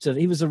stuff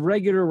he was a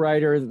regular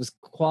writer that was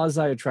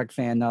quasi a Trek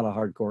fan, not a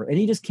hardcore. And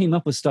he just came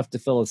up with stuff to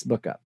fill his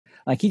book up.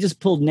 Like he just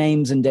pulled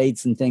names and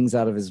dates and things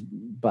out of his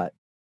butt,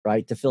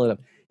 right, to fill it up.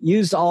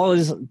 Used all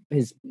his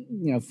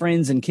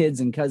friends and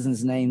kids and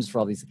cousins' names for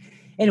all these.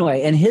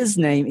 Anyway, and his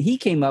name, he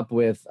came up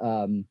with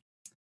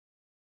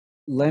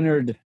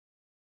Leonard.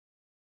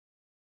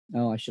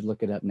 Oh, I should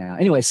look it up now.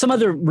 Anyway, some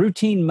other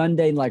routine,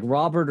 mundane, like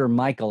Robert or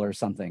Michael or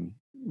something,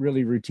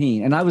 really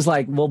routine. And I was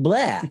like, well,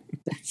 blah,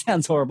 that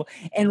sounds horrible.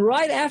 And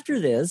right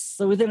after this,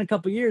 so within a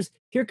couple of years,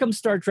 here comes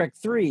Star Trek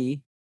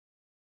 3.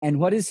 And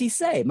what does he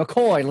say?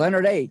 McCoy,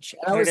 Leonard H.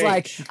 And I was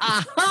like, H.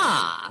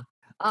 aha!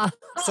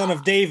 Son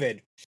of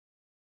David.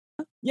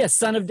 Yes,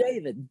 son of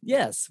David.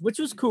 Yes, which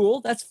was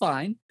cool. That's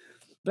fine.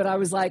 But I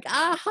was like,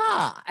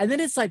 aha. And then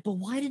it's like, but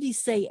why did he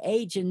say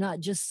H and not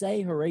just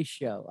say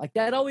Horatio? Like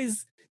that I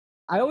always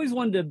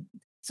wanted to.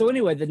 So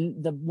anyway,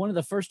 the one of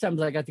the first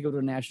times I got to go to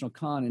a national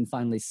con and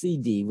finally see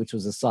D, which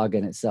was a saga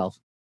in itself.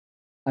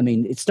 I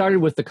mean, it started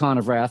with the Con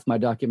of Wrath, my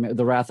document,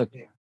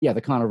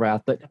 the Con of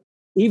Wrath, but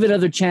even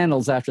other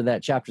channels after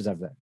that, chapters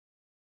after that.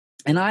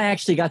 And I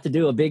actually got to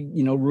do a big,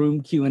 room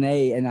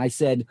Q&A, and I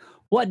said,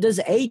 what does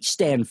H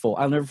stand for?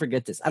 I'll never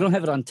forget this. I don't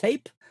have it on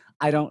tape.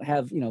 I don't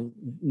have,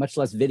 much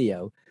less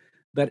video.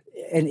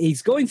 And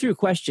he's going through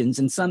questions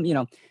and some,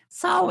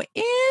 so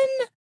in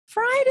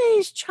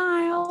Friday's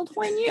Child,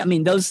 when you, I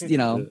mean, those,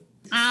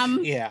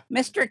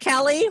 Mr.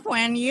 Kelly,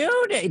 when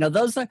you,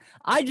 those,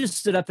 I just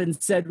stood up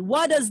and said,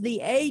 what does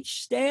the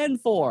H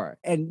stand for?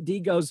 And D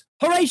goes,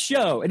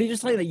 Horatio. And he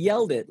just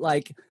yelled it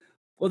like,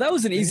 well, that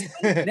was an easy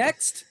one.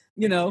 Next,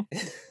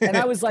 and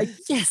I was like,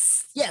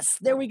 yes,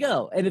 there we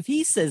go. And if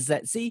he says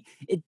that,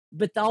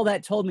 but all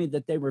that told me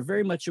that they were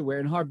very much aware.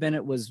 And Harve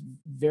Bennett was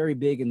very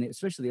big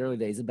especially the early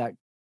days about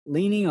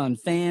leaning on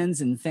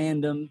fans and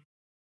fandom.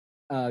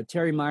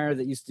 Terry Meyer,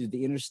 that used to do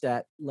the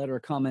Interstat letter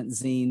comment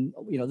zine,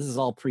 this is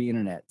all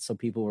pre-internet. So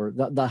people were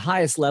the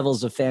highest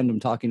levels of fandom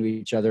talking to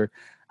each other.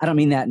 I don't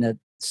mean that in a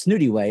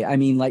snooty way. I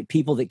mean, like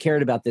people that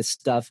cared about this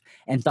stuff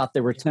and thought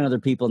there were 10 other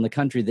people in the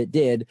country that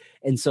did.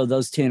 And so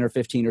those 10 or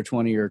 15 or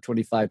 20 or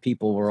 25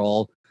 people were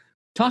all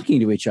talking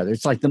to each other.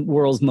 It's like the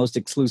world's most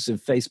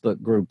exclusive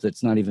Facebook group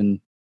that's not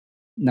even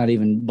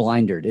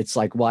blindered. It's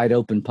like wide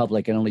open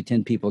public and only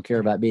 10 people care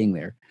about being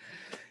there.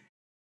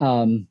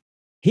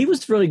 He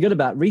was really good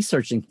about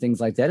researching things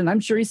like that. And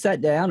I'm sure he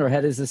sat down or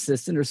had his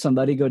assistant or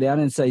somebody go down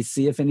and say,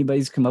 see if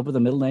anybody's come up with a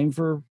middle name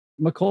for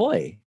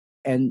McCoy.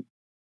 And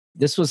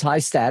this was high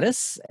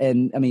status.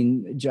 And I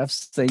mean,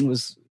 Jeff's thing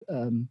was,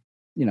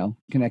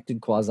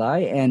 connected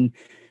quasi. And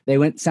they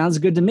went, sounds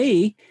good to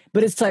me.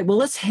 But it's like, well,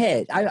 let's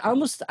head.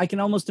 I can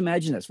almost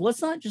imagine this. Well,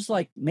 it's not just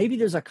like, maybe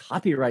there's a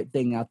copyright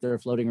thing out there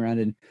floating around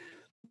and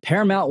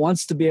Paramount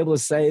wants to be able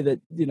to say that,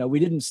 we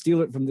didn't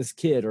steal it from this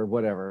kid or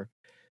whatever.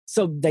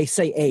 So they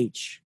say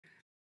H,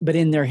 but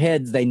in their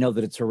heads, they know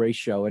that it's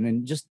Horatio. And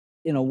in just,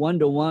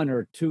 1-to-1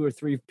 or 2 or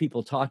 3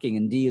 people talking,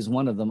 and D is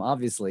one of them,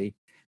 obviously.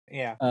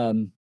 Yeah.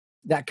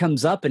 That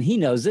comes up and he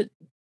knows it.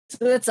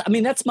 So that's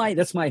my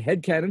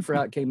headcanon for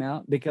how it came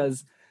out,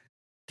 because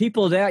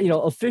people that,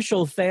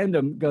 official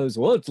fandom goes,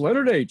 well, it's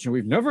Leonard H. and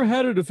we've never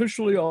had it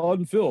officially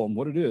on film,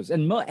 what it is.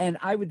 And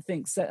I would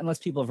think, unless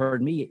people have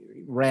heard me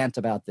rant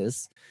about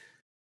this,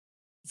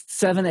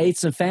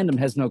 7/8 of fandom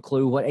has no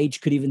clue what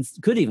H could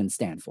even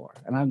stand for.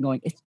 And I'm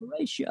going, it's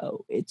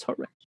Horatio. It's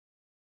Horatio.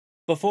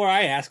 Before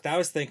I asked, I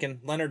was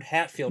thinking Leonard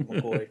Hatfield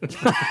McCoy.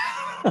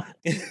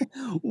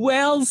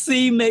 Well,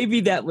 see,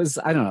 maybe that was,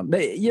 I don't know.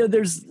 But,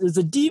 there's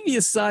a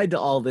devious side to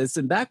all this.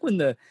 And back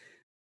when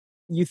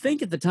you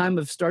think at the time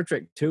of Star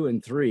Trek 2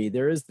 and 3,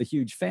 there is the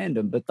huge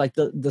fandom, but like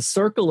the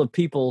circle of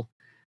people,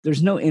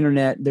 there's no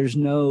internet, there's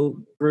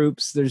no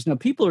groups,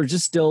 people are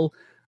just still,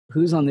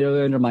 who's on the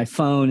other end of my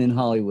phone in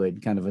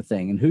Hollywood kind of a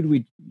thing. And who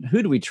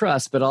do we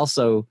trust, but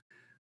also,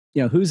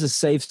 who's a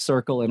safe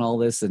circle and all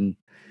this. And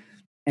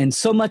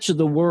so much of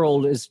the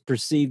world is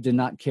perceived to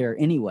not care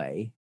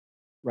anyway.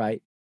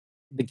 Right.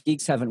 The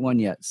geeks haven't won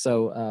yet.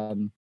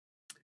 So,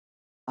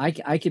 I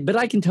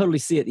can totally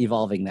see it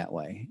evolving that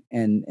way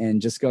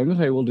and just going,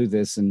 okay, we'll do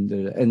this. And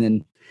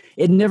then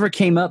it never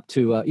came up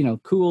to,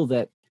 cool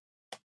that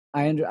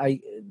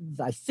I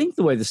think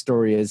the way the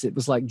story is, it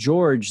was like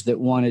George that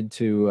wanted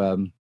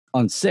to,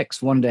 on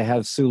 6, wanted to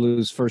have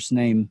Sulu's first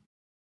name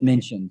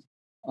mentioned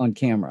on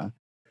camera,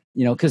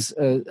 because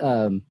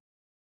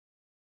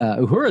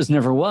Uhura's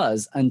never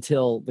was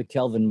until the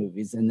Kelvin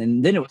movies. And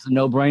then it was a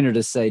no-brainer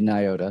to say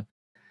Nyota.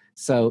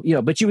 So,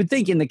 but you would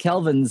think in the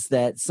Kelvins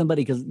that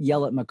somebody could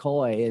yell at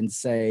McCoy and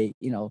say,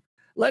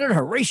 Leonard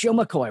Horatio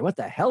McCoy, what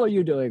the hell are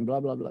you doing?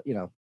 Blah, blah, blah,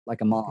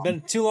 like a mom. Been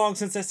too long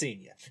since I've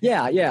seen you.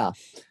 Yeah.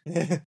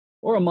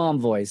 Or a mom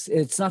voice.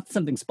 It's not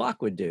something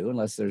Spock would do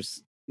unless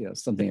there's,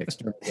 something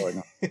external going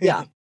on.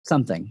 Yeah,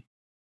 something.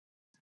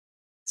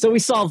 So we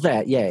solved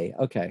that. Yay.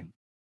 Okay.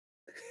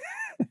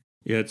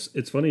 Yeah,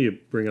 it's funny you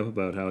bring up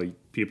about how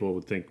people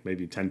would think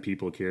maybe 10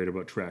 people cared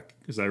about Trek.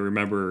 Because I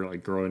remember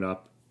like growing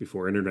up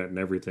before internet and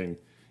everything,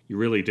 you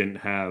really didn't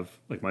have,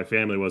 like my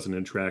family wasn't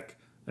in Trek.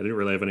 I didn't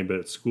really have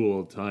anybody at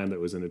school at the time that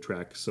was into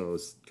Trek. So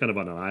it's kind of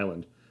on an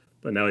island.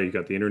 But now you've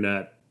got the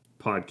internet,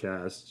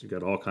 podcasts, you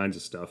got all kinds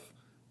of stuff.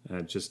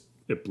 And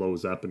it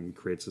blows up and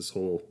creates this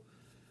whole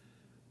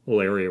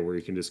area where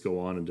you can just go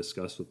on and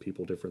discuss with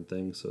people different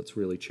things. So it's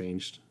really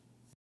changed.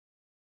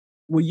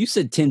 Well, you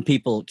said 10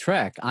 people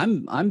Trek.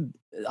 I'm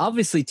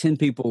obviously 10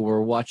 people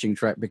were watching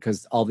Trek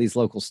because all these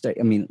local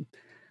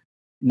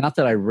not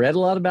that I read a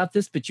lot about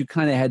this, but you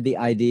kind of had the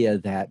idea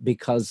that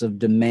because of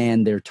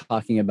demand, they're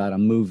talking about a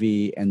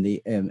movie and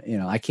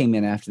I came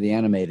in after the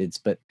animateds,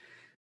 but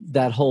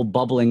that whole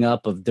bubbling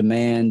up of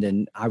demand.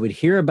 And I would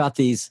hear about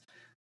these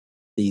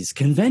these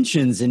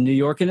conventions in New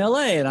York and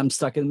LA, and I'm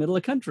stuck in the middle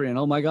of the country, and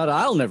oh my God,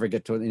 I'll never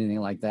get to anything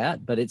like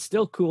that. But it's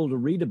still cool to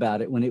read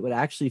about it when it would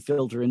actually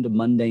filter into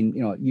mundane,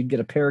 you'd get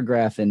a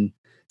paragraph in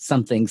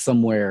something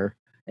somewhere,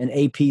 an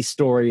AP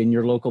story in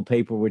your local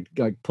paper would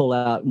pull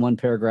out one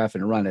paragraph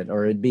and run it,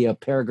 or it'd be a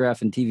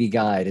paragraph in TV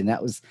Guide.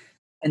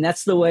 And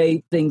that's the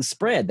way things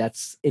spread.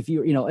 That's if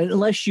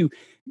unless you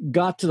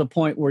got to the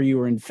point where you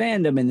were in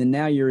fandom and then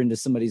now you're into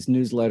somebody's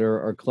newsletter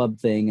or club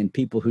thing, and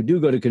people who do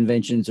go to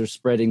conventions are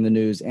spreading the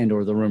news and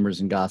or the rumors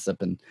and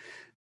gossip, and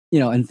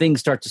and things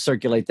start to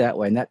circulate that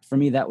way. And that, for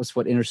me, that was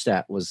what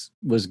Interstat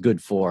was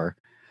good for.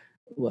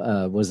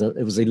 It was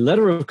a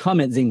letter of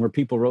comment zine where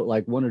people wrote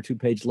like 1 or 2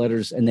 page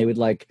letters, and they would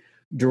like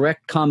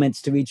direct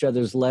comments to each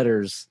other's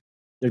letters.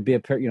 There'd be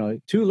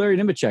to Larry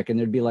Nemechek, and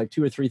there'd be like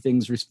 2 or 3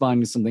 things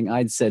responding to something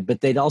I'd said,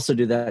 but they'd also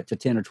do that to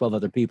 10 or 12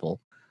 other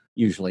people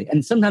usually.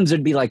 And sometimes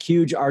there'd be like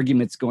huge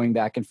arguments going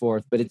back and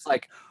forth, but it's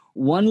like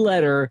one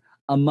letter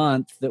a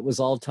month that was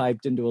all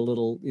typed into a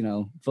little,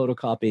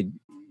 photocopied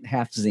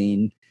half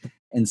zine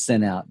and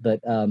sent out.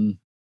 But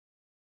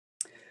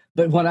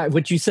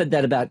what you said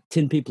that about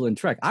 10 people in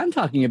Trek, I'm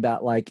talking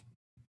about like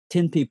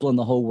 10 people in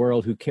the whole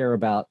world who care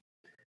about,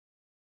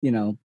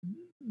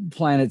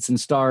 planets and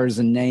stars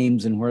and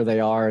names and where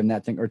they are and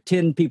that thing, or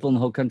 10 people in the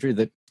whole country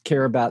that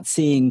care about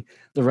seeing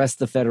the rest of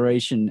the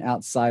Federation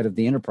outside of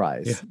the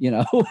Enterprise, kind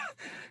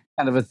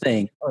of a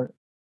thing. Or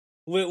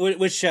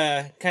which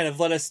kind of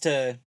led us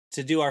to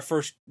do our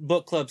first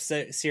book club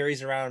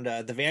series around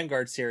the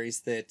Vanguard series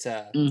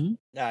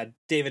that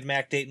David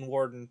Mack, Dayton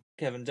Ward, and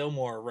Kevin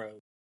Domore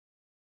wrote.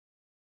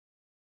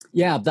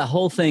 Yeah, the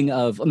whole thing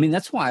of,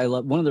 that's why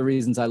one of the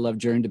reasons I love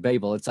Journey to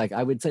Babel. It's like,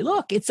 I would say,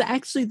 look, it's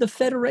actually the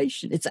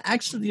Federation. It's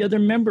actually the other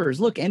members.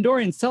 Look,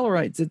 Andorians,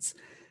 Tellarites,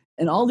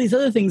 and all these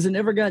other things that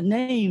never got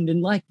named.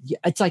 And like,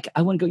 it's like,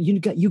 I want to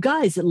go, you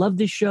guys that love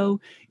this show,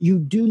 you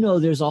do know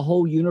there's a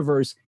whole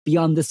universe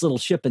beyond this little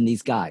ship and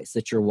these guys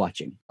that you're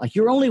watching. Like,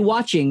 you're only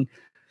watching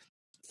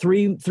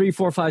 3,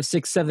 4, 5,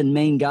 6, 7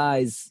 main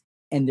guys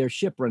and their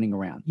ship running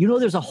around.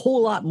 There's a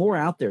whole lot more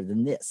out there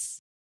than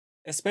this.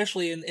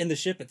 Especially in the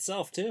ship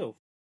itself, too.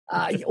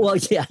 Well,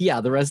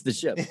 yeah, the rest of the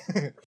ship.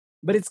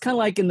 But it's kind of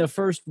like in the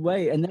first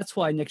way, and that's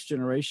why Next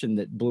Generation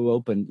that blew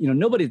open,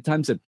 nobody at the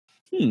time said,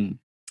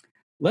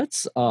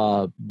 let's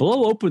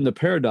blow open the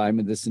paradigm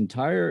of this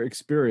entire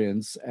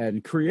experience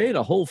and create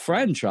a whole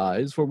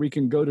franchise where we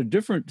can go to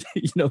different,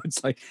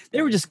 it's like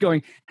they were just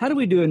going, how do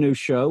we do a new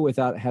show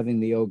without having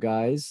the old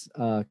guys?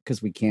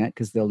 Because we can't,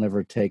 because they'll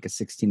never take a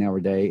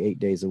 16-hour day, 8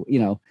 days,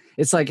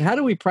 it's like, how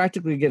do we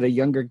practically get a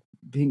younger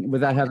being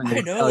without having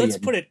I know, let's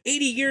put it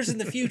 80 years in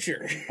the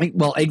future.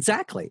 Well,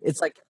 exactly. It's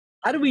like,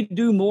 how do we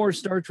do more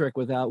Star Trek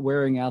without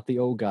wearing out the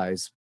old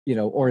guys,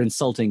 or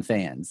insulting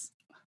fans?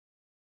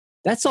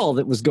 That's all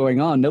that was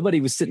going on. Nobody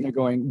was sitting there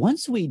going,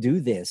 once we do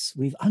this,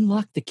 we've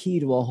unlocked the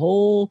key to a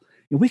whole,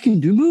 we can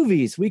do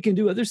movies, we can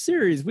do other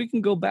series, we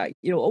can go back,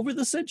 over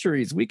the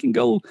centuries, we can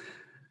go,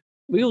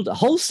 a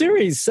whole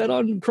series set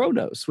on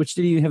Kronos, which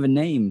didn't even have a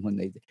name when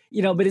they,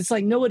 but it's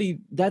like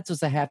that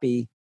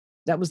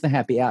was the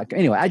happy outcome.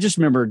 Anyway, I just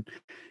remembered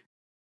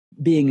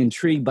being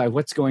intrigued by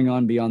what's going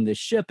on beyond this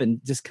ship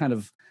and just kind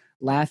of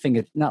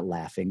not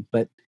laughing,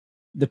 but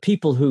the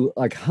people who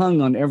like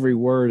hung on every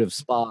word of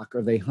Spock,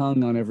 or they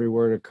hung on every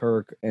word of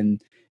Kirk,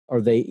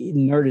 or they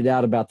nerded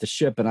out about the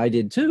ship, and I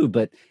did too.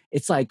 But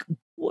it's like,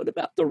 what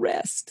about the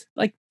rest?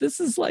 Like, this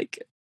is like,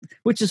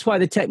 which is why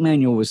the tech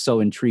manual was so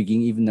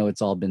intriguing, even though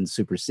it's all been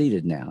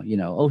superseded now.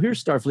 Oh,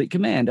 here's Starfleet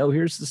Command. Oh,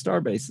 here's the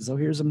star bases. Oh,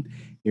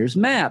 here's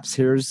maps.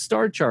 Here's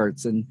star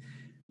charts, and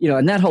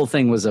and that whole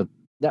thing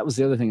that was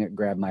the other thing that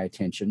grabbed my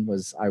attention.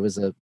 Was I was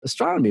a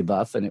astronomy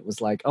buff, and it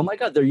was like, oh my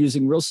God, they're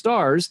using real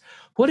stars.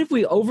 What if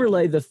we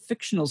overlay the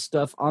fictional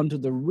stuff onto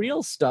the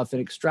real stuff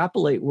and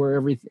extrapolate where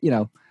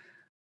everything,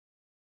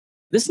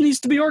 this needs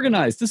to be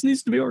organized. This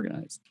needs to be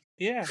organized.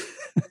 Yeah.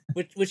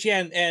 which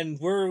and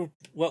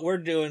what we're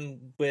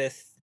doing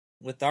with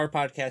our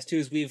podcast too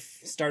is we've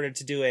started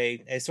to do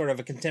a sort of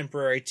a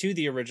contemporary to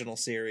the original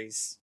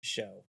series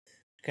show,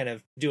 kind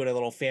of doing a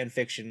little fan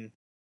fiction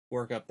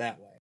work up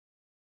that way.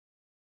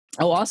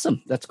 Oh,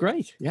 awesome. That's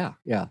great. Yeah.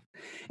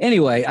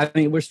 Anyway,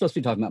 we're supposed to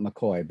be talking about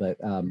McCoy, but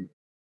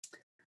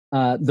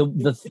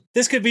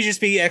this could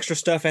just be extra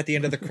stuff at the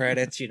end of the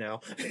credits, No,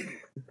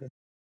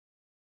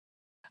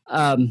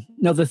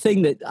 the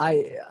thing that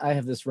I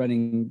have this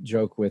running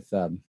joke with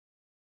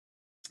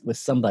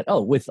somebody,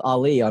 with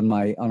Ali on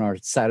our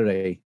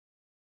Saturday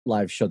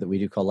live show that we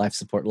do called Life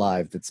Support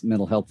Live. That's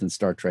mental health and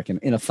Star Trek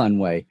in a fun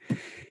way.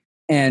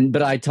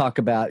 But I talk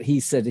about, he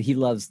said he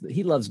loves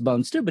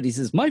Bones too, but he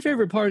says, my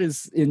favorite part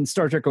is in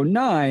Star Trek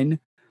 09,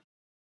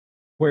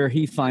 where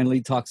he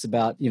finally talks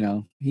about,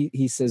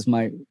 he says,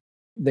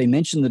 they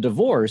mention the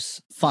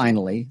divorce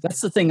finally. That's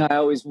the thing I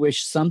always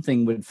wish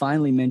something would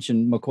finally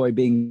mention McCoy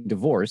being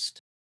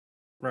divorced.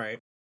 Right.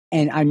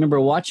 And I remember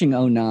watching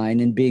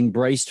 09 and being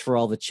braced for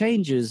all the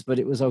changes, but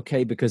it was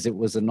okay because it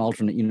was an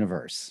alternate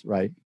universe,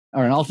 right?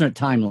 Or an alternate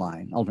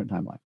timeline.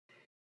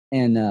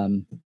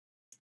 And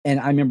And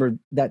I remember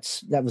that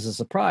was a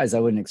surprise. I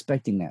wasn't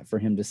expecting that for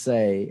him to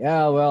say,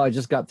 "Oh, well, I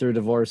just got through a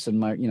divorce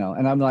and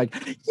and I'm like,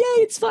 "Yay,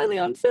 it's finally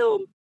on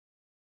film."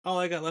 All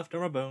I got left are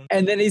my bones.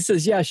 And then he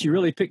says, "Yeah, she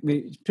really picked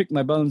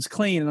my bones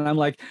clean." And I'm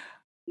like,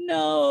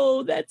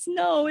 "No,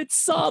 it's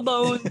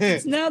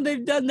Sawbones. Now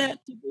they've done that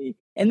to me."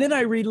 And then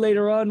I read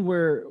later on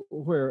where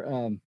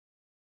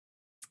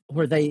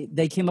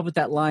they came up with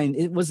that line.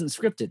 It wasn't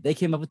scripted. They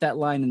came up with that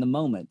line in the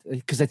moment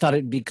because they thought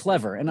it'd be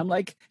clever. And I'm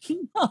like,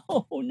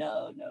 no.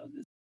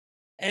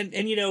 And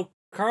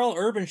Carl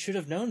Urban should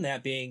have known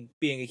that, being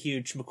a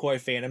huge McCoy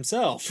fan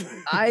himself.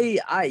 I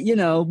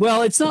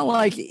well, it's not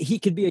like he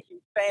could be a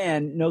huge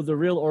fan, know the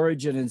real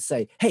origin, and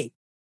say, "Hey,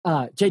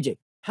 JJ,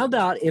 how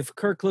about if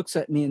Kirk looks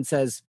at me and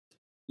says,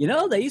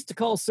 they used to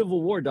call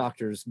Civil War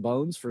doctors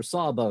Bones for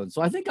Sawbones,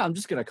 so I think I'm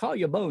just going to call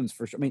you Bones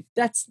for sure." I mean,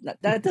 that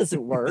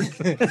doesn't work.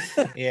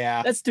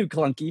 Yeah, that's too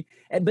clunky.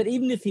 But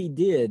even if he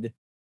did.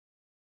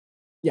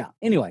 Yeah.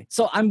 Anyway,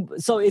 so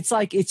it's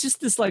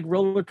just this like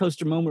roller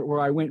coaster moment where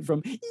I went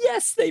from,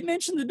 yes, they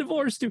mentioned the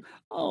divorce, to,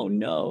 oh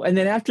no. And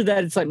then after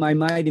that, it's like my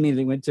mind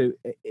immediately went to,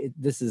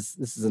 this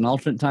is an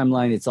alternate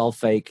timeline. It's all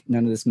fake.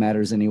 None of this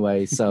matters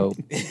anyway. So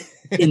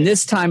in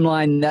this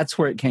timeline, that's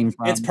where it came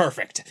from. It's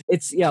perfect.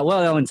 Well,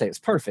 I wouldn't say it's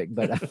perfect,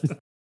 but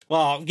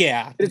well,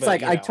 yeah. It's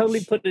like, I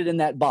totally put it in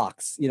that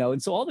box,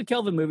 and so all the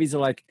Kelvin movies are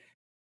like,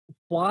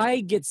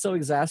 why get so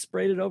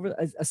exasperated over,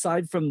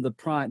 aside from the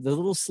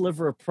little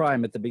sliver of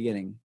prime at the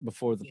beginning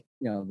before the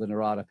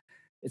Narada?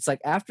 It's like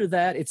after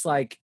that, it's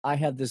like I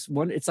have this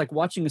one. It's like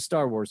watching a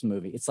Star Wars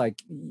movie. It's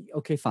like,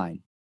 okay,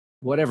 fine,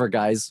 whatever,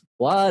 guys,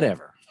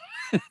 whatever.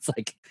 It's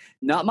like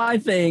not my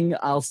thing.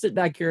 I'll sit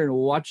back here and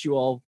watch you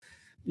all,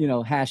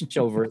 hash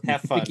over it,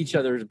 have fun, pick each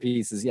other to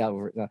pieces. Yeah.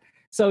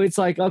 So it's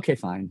like, okay,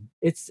 fine.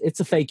 It's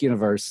a fake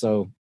universe,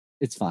 so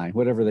it's fine.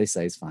 Whatever they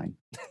say is fine.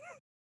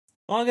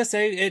 Well, I'm gonna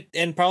say it,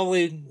 and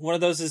probably one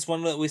of those is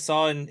one that we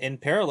saw in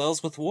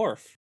parallels with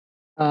Worf.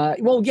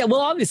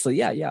 Obviously,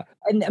 yeah.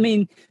 And I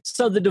mean,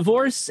 so the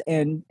divorce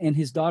and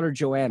his daughter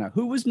Joanna,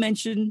 who was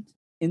mentioned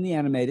in the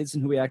animateds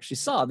and who we actually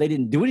saw, they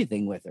didn't do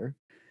anything with her.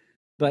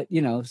 But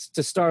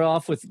to start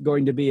off with,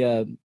 going to be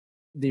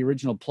the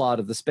original plot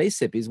of the Space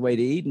Hippies, Way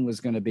to Eden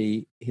was going to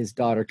be his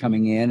daughter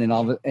coming in,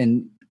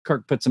 and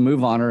Kirk puts a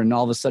move on her, and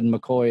all of a sudden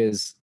McCoy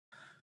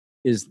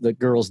is the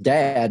girl's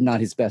dad,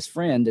 not his best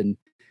friend, and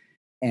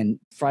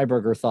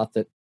Freiberger thought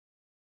that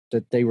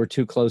they were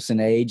too close in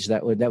age.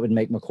 That would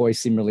make McCoy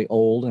seem really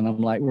old. And I'm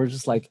like, we're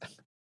just like,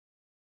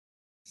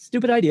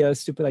 stupid idea.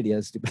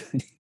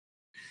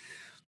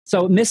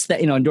 So missed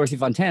that, and Dorothy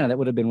Fontana, that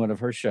would have been one of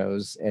her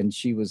shows. And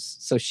she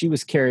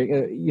was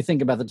carrying, you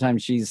think about the time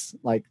she's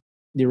like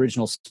the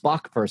original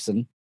Spock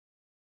person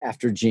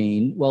after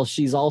Gene. Well,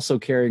 she's also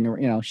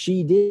carrying,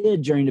 she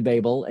did Journey to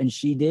Babel, and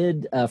she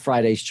did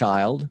Friday's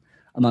Child,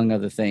 among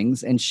other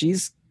things. And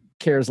she's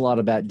cares a lot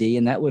about D,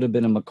 and that would have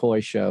been a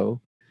McCoy show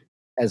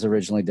as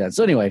originally done.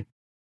 So anyway,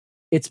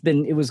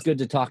 it was good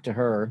to talk to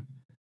her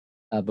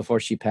before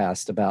she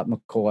passed about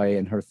McCoy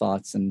and her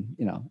thoughts, and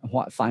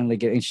what finally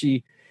getting.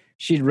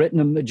 She'd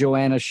written a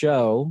Joanna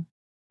show,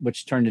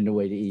 which turned into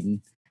Way to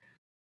Eden.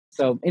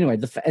 So anyway,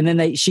 and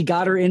then she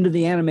got her into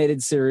the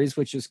animated series,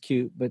 which was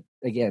cute, but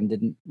again,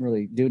 didn't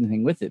really do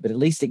anything with it. But at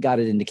least it got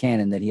it into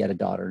canon that he had a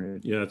daughter.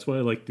 Yeah, that's why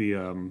I like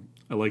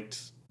I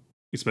liked.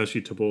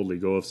 Especially To Boldly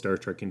Go of Star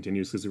Trek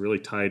Continues, because it really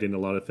tied in a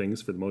lot of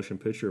things for the motion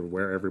picture of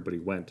where everybody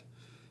went,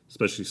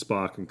 especially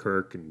Spock and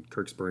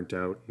Kirk's burnt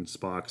out, and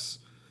Spock's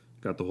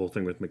got the whole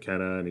thing with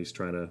McKenna, and he's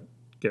trying to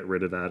get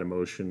rid of that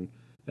emotion.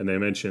 And they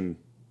mention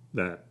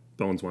that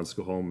Bones wants to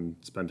go home and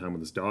spend time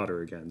with his daughter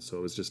again, so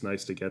it was just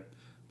nice to get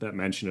that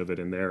mention of it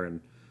in there,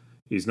 and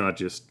he's not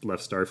just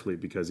left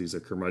Starfleet because he's a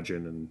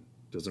curmudgeon and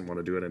doesn't want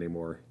to do it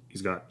anymore.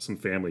 He's got some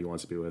family he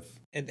wants to be with.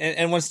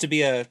 And wants to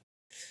be a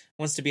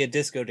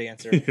disco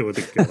dancer.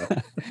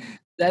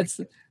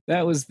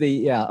 That was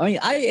the I mean,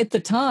 at the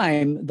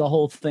time, the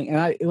whole thing,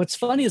 and what's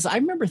funny is I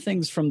remember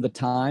things from the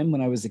time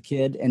when I was a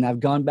kid, and I've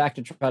gone back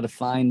to try to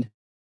find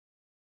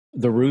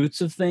the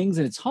roots of things,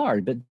 and it's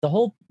hard. But the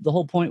whole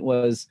point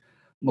was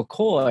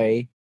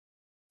McCoy.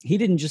 He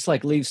didn't just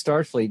like leave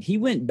Starfleet. He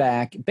went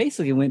back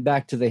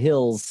to the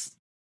hills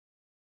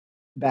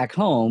back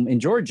home in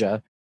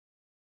Georgia.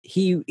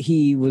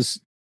 He was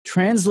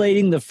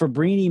translating the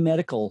Fabrini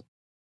medical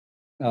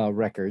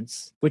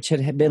records, which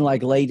had been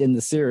like late in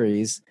the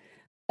series,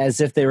 as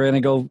if they were going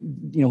to go,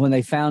 when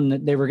they found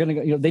that they were going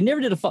to go, they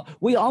never did a fall.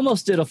 We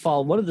almost did a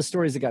fall. One of the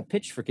stories that got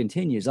pitched for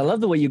Continues. I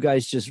love the way you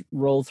guys just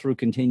roll through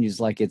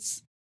Continues like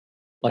it's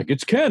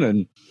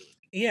canon.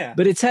 Yeah.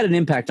 But it's had an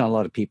impact on a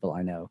lot of people,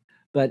 I know.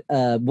 But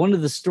one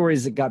of the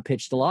stories that got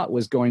pitched a lot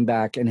was going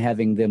back and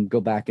having them go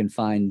back and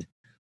find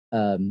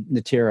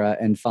Natira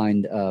and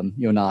find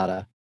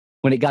Yonada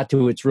when it got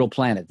to its real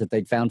planet that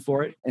they'd found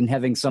for it, and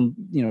having some,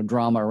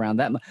 drama around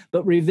that.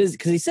 But revisit,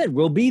 because he said,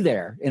 we'll be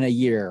there in a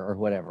year or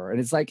whatever.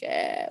 And it's like,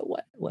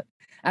 what?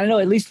 I don't know,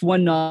 at least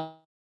one novel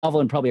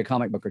and probably a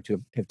comic book or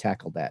two have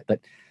tackled that.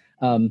 But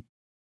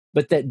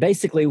that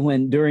basically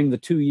during the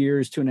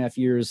 2.5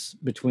 years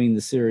between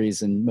the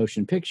series and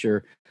motion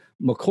picture,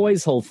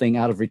 McCoy's whole thing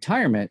out of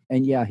retirement,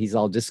 and yeah, he's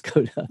all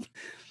discoed up.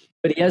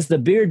 But he has the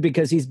beard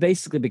because he's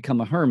basically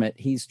become a hermit.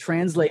 He's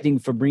translating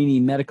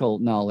Fabrini medical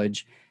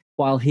knowledge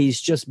while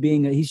he's just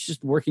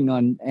working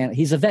on, and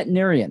he's a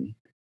veterinarian.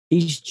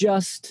 He's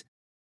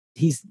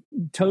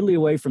totally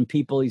away from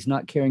people. He's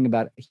not caring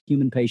about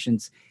human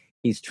patients.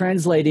 He's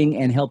translating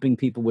and helping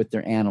people with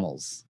their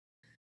animals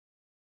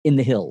in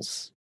the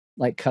hills,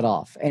 like cut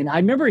off. And I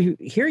remember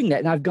hearing that,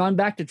 and I've gone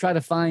back to try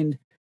to find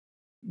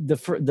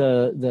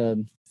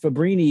the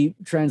Fabrini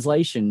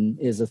translation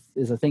is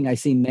a thing I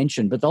see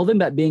mentioned, but the whole thing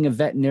about being a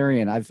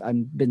veterinarian, I've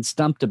been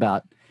stumped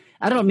about.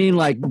 I don't mean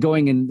like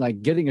going and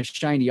like getting a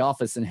shiny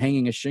office and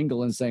hanging a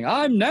shingle and saying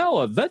I'm now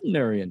a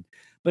veterinarian,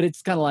 but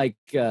it's kind of like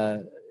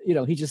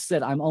he just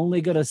said I'm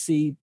only going to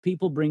see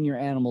people bring your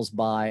animals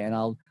by, and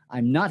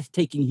I'm not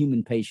taking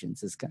human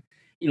patients. It's kind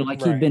of,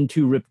 like right. He'd been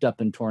too ripped up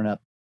and torn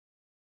up.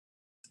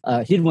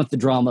 He didn't want the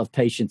drama of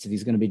patients if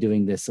he's going to be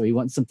doing this, so he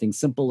wants something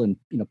simple and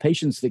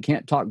patients that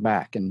can't talk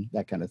back and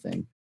that kind of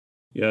thing.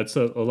 Yeah, it's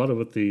a lot of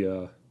what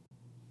the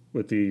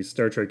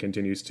Star Trek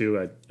continues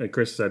too.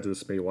 Chris said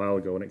this to me a while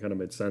ago, and it kind of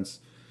made sense.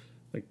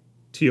 Like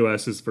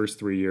TOS is first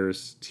 3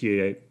 years,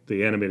 TA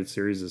the animated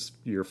series is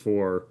year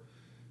 4.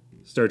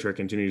 Star Trek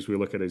continues we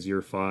look at as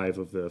year 5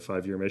 of the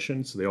 5-year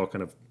mission, so they all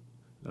kind of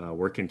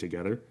working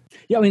together.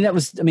 Yeah,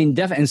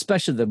 definitely,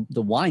 especially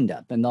the wind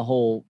up and the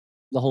whole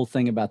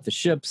thing about the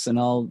ships and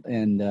all,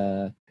 and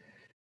the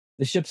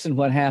ships and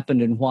what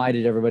happened and why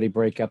did everybody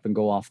break up and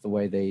go off the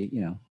way they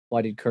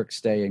why did Kirk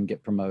stay and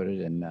get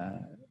promoted and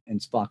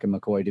Spock and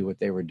McCoy do what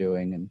they were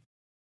doing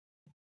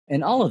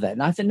and all of that.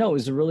 And I thought, no, it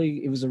was a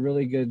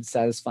really good,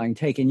 satisfying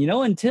take. And,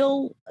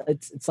 until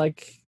it's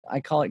like,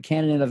 I call it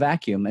canon in a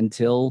vacuum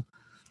until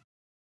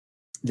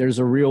there's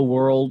a real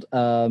world,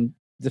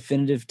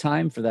 definitive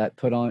time for that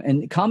put on.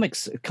 And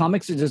comics,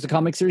 there's a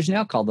comic series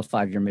now called The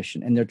 5-Year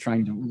Mission, and they're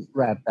trying to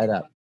wrap that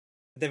up.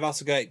 They've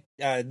also got,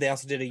 they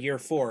also did a year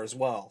 4 as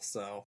well.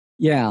 So,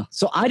 yeah.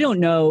 So I don't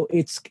know.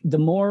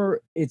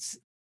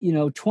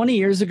 20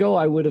 years ago,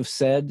 I would have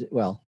said,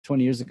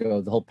 20 years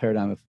ago, the whole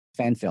paradigm of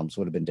fan films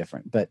would have been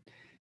different. But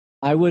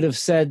I would have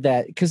said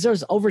that because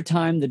there's over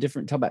time,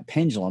 talk about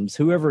pendulums,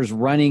 whoever's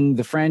running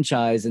the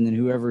franchise and then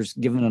whoever's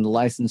given a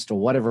license to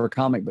whatever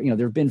comic, but,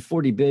 there have been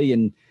 40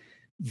 billion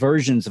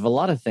versions of a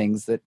lot of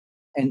things that,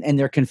 and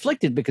they're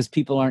conflicted because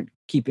people aren't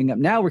keeping up.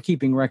 Now we're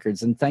keeping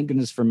records, and thank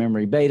goodness for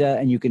Memory Beta.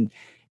 And you can,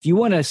 if you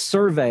want to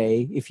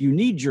survey, if you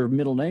need your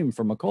middle name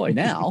for McCoy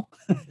now,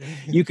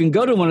 you can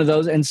go to one of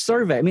those and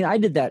survey. I mean, I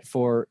did that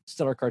for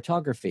Stellar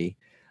Cartography.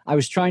 I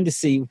was trying to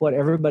see what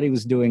everybody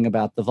was doing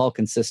about the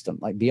Vulcan system,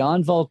 like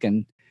beyond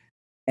Vulcan.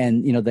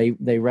 And, they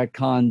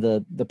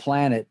retcon the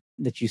planet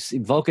that you see.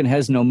 Vulcan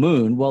has no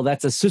moon. Well,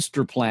 that's a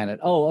sister planet.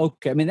 Oh,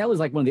 okay. I mean, that was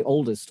like one of the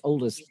oldest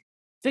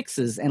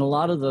fixes. And a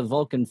lot of the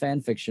Vulcan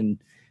fan fiction,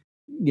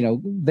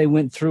 they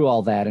went through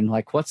all that and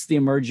like, what's the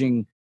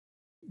emerging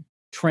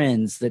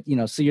trends that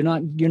so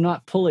you're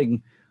not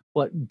pulling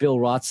what Bill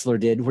Rotsler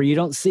did, where you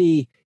don't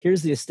see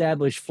here's the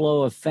established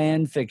flow of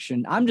fan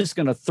fiction. I'm just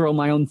going to throw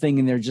my own thing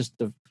in there just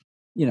to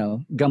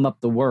gum up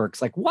the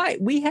works. Like why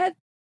we've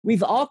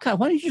all kind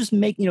of, why don't you just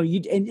make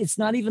and it's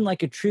not even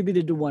like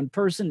attributed to one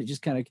person. It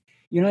just kind of,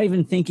 you're not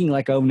even thinking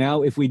like, oh,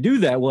 now if we do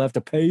that we'll have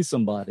to pay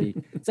somebody.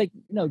 It's like,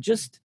 no,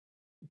 just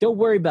don't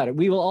worry about it.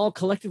 We will all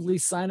collectively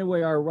sign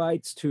away our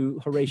rights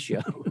to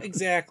Horatio.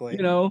 Exactly.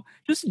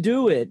 Just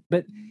do it.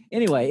 But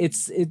anyway,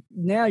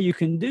 now you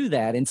can do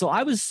that. And so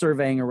I was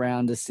surveying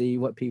around to see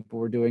what people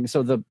were doing.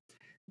 So the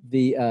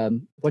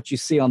what you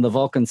see on the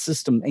Vulcan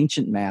system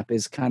ancient map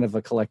is kind of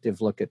a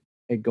collective look at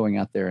going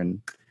out there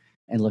and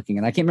looking.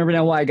 And I can't remember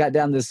now why I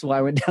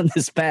went down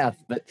this path,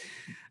 but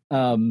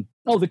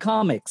the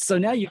comics. So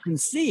now you can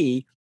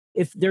see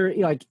if they're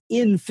like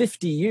in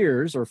 50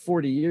 years or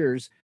 40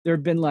 years, there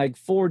have been like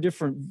 4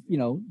 different,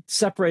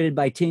 separated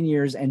by 10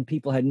 years, and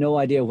people had no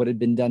idea what had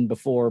been done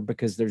before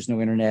because there's no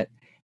internet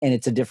and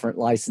it's a different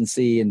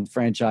licensee and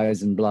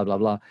franchise and blah, blah,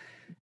 blah.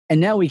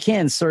 And now we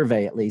can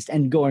survey at least.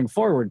 And going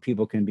forward,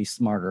 people can be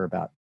smarter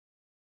about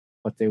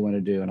what they want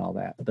to do and all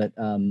that.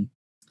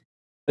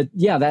 But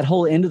yeah, that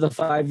whole end of the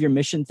 5-year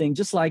mission thing,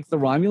 just like the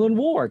Romulan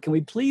War. Can we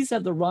please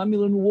have the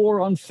Romulan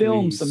War on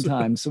film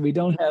sometime so we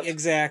don't have...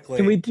 Exactly.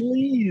 Can we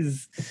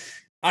please...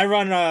 I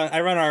run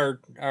Holosuite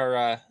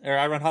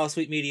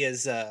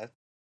Media's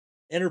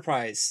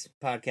Enterprise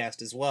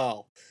podcast as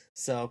well.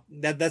 So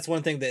that's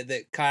one thing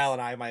that Kyle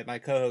and I, my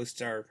co-hosts,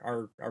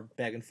 are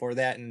begging for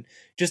that, and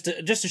just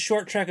a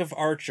short trek of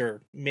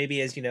Archer,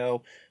 maybe as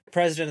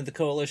president of the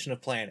Coalition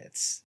of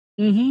Planets.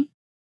 Mm-hmm.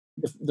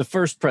 The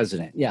first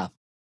president, yeah.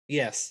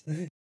 Yes.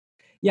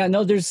 Yeah.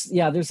 No. There's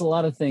a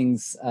lot of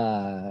things.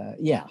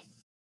 Yeah.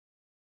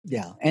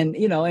 And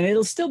and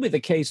it'll still be the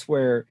case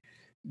where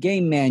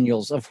game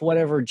manuals of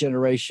whatever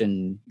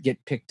generation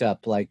get picked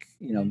up, like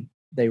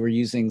they were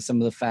using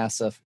some of the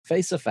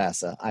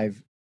FASA.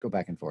 I've go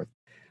back and forth.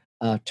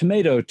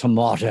 Tomatoes.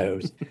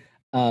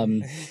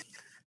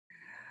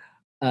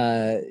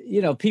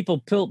 People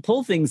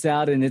pull things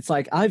out, and it's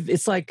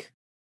like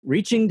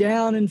reaching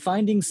down and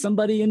finding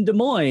somebody in Des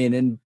Moines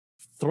and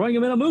throwing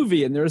him in a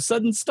movie and they're a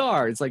sudden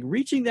star. It's like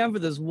reaching down for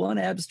this one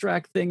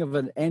abstract thing of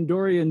an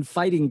Andorian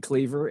fighting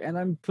cleaver, and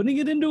I'm putting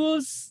it into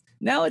us.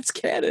 Now it's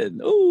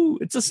canon. Oh,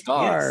 it's a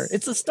star. Yes.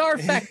 It's a star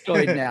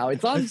factoid now.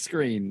 It's on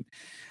screen.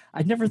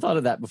 I'd never thought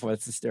of that before.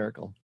 That's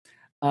hysterical.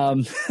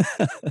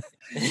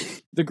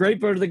 The Great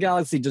Bird of the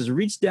Galaxy just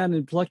reached down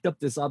and plucked up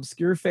this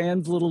obscure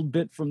fans little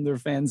bit from their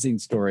fanzine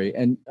story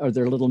or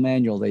their little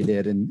manual they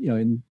did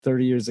in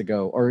 30 years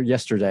ago or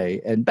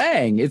yesterday, and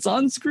bang, it's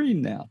on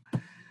screen now.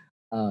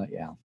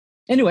 Yeah.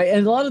 Anyway,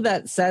 and a lot of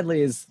that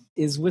sadly is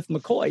with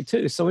McCoy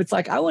too. So it's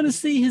like I want to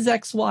see his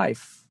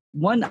ex-wife.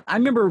 One, I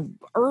remember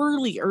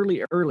early,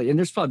 and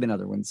there's probably been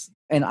other ones,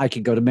 and I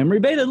could go to Memory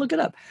Beta and look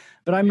it up.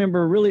 But I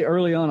remember really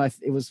early on,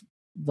 it was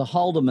the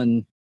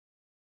Haldeman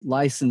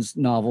licensed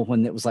novel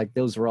when it was like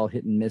those were all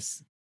hit and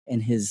miss,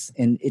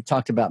 and it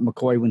talked about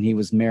McCoy when he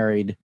was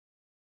married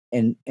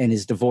and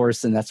his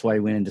divorce, and that's why he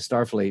went into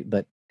Starfleet.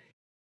 But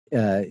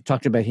it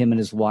talked about him and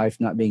his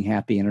wife not being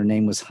happy, and her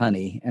name was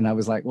Honey, and I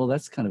was like, well,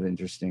 that's kind of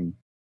interesting.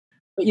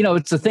 But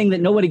it's a thing that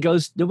nobody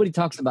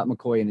talks about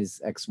McCoy and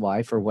his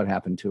ex-wife or what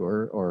happened to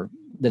her or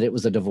that it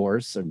was a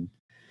divorce. And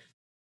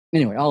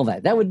anyway, all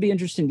that would be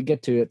interesting to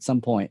get to at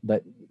some point,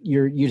 but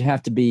you'd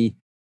have to be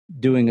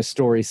doing a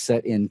story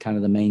set in kind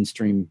of the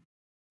mainstream,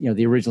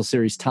 the original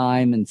series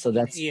time. And so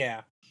that's,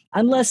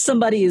 unless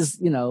somebody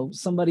is,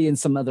 somebody in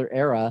some other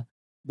era,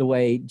 the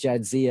way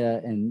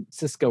Jadzia and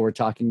Cisco were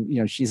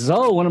talking, she says,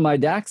 oh, one of my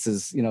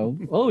Daxes,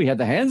 oh, he had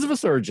the hands of a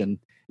surgeon,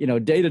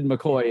 dated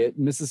McCoy at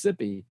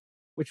Mississippi,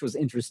 which was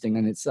interesting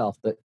in itself.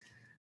 But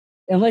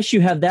unless you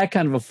have that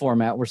kind of a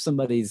format where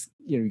somebody's,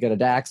 you got a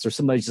Dax or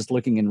somebody's just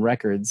looking in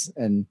records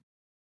and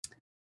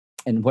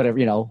whatever,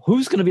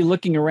 who's going to be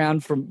looking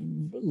around for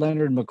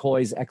Leonard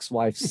McCoy's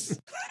ex-wife's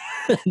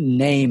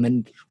name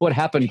and what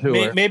happened to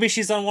her? Maybe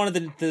she's on one of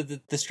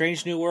the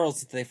strange new worlds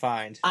that they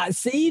find.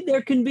 See,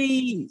 there can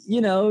be,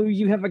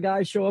 you have a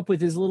guy show up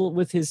with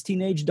his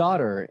teenage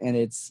daughter, and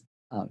it's,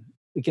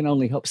 we can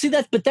only hope. See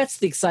but that's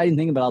the exciting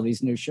thing about all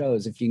these new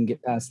shows. If you can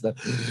get past the,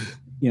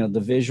 the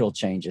visual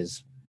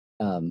changes,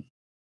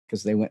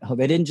 because they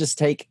didn't just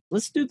take,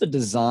 let's do the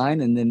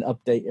design and then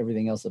update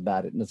everything else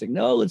about it. And it's like,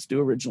 no, let's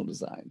do original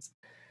designs.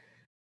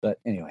 But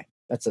anyway,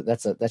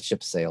 that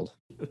ship sailed.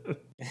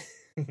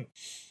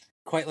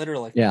 Quite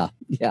literally. Yeah.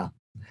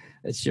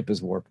 That ship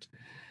is warped.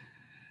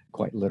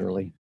 Quite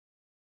literally.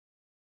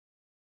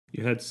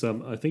 I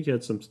think you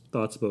had some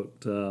thoughts about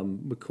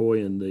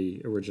McCoy in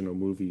the original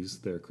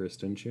movies there, Chris,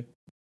 didn't you?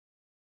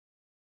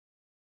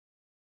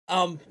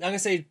 I'm gonna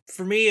say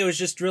for me, it was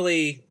just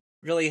really,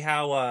 really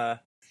how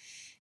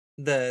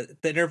the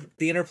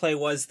interplay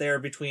was there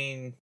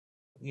between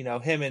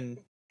him and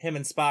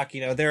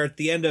Spock. They're at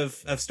the end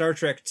of Star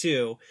Trek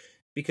 2,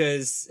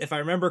 because if I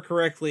remember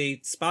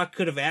correctly, Spock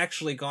could have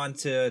actually gone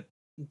to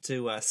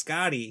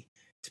Scotty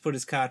to put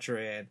his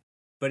Katra in,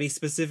 but he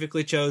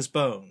specifically chose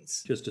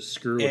Bones just to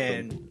screw with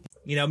him.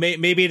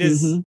 Maybe it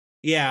is. Mm-hmm.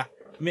 Yeah,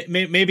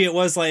 maybe it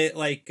was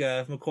like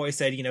McCoy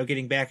said,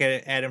 getting back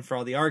at him for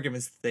all the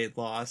arguments that they'd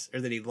lost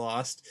or that he'd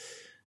lost.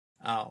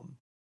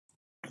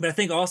 But I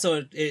think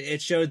also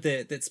it showed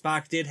that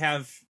Spock did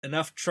have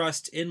enough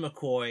trust in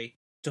McCoy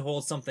to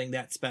hold something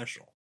that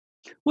special.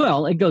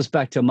 Well, it goes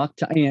back to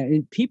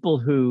Mukta. People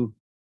who,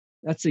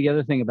 that's the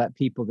other thing about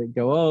people that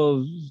go,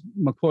 oh,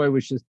 McCoy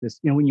was just this,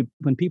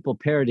 when people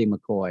parody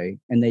McCoy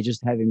and they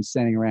just have him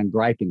standing around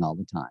griping all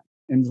the time.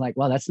 And it's like,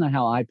 well, that's not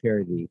how I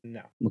parody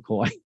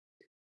McCoy.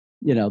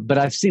 But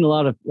I've seen a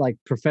lot of like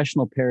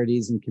professional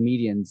parodies and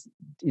comedians,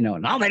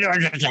 and all they do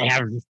is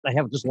they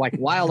have just like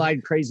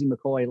wild-eyed crazy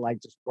McCoy,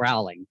 like just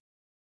growling.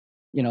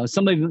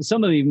 Some of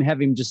them even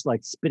have him just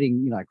like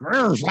spitting, like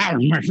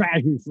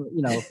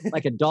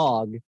like a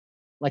dog.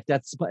 Like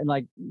that's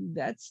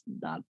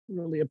not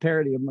really a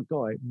parody of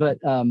McCoy. But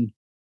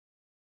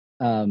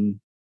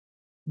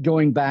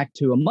going back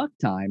to Amok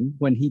Time,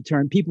 when he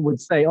turned, people would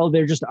say, oh,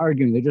 they're just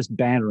arguing, they're just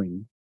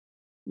bantering.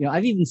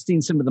 I've even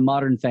seen some of the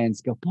modern fans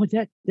go, boy,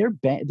 they're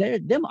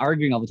them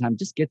arguing all the time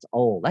just gets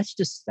old. That's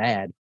just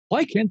sad.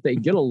 Why can't they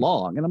get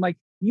along? And I'm like,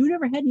 you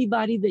never had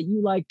anybody that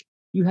you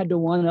had to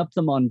one up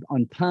them on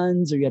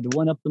puns, or you had to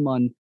one up them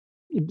on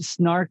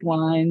snark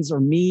lines or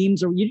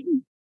memes, or you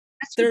didn't.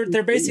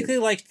 They're basically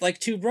like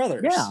two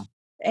brothers. Yeah.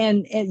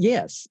 And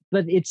yes,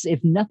 but it's,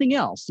 if nothing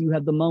else, you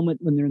have the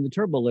moment when they're in the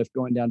turbo lift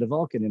going down to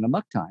Vulcan in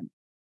Amok Time.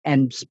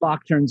 And Spock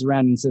turns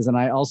around and says, and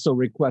I also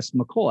request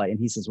McCoy. And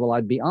he says, well,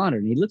 I'd be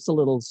honored. And he looks a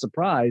little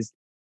surprised,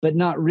 but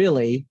not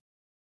really.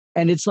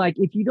 And it's like,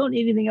 if you don't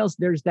need anything else,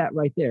 there's that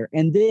right there.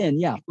 And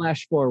then,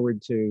 flash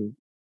forward to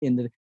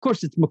of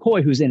course, it's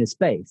McCoy who's in his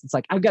face. It's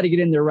like, I've got to get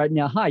in there right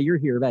now. Hi, you're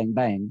here. Bang,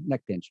 bang,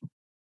 neck pinch.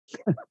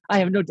 I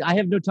have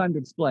no time to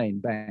explain.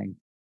 Bang.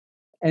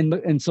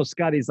 And so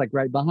Scotty's like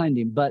right behind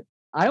him. But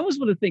I always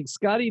want to think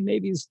Scotty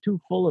maybe is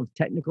too full of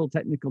technical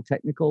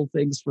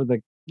things for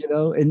the,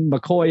 and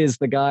McCoy is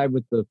the guy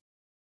with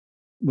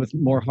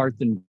more heart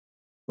than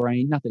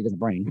brain. Not that he doesn't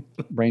brain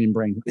and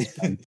brain.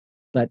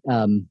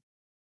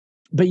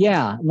 But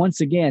yeah,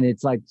 once again,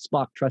 it's like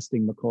Spock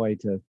trusting McCoy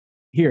to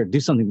do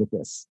something with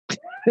this.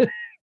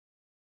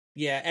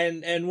 Yeah,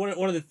 and one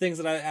of the things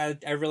that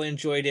I really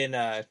enjoyed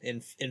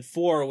in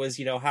 4 was,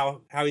 you know,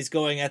 how he's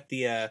going at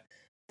the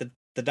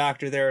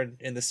doctor there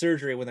in the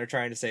surgery when they're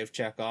trying to save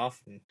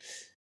Chekhov, and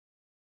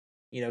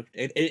you know,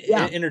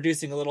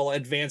 introducing a little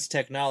advanced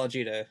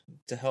technology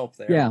to help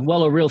there. Yeah,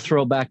 well, a real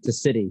throwback to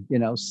City, you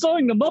know,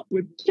 sewing them up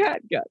with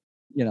catgut,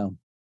 you know,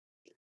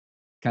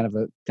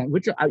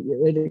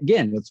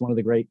 again, it's one of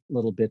the great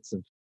little bits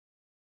of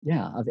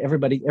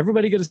everybody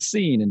got a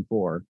scene in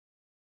 4.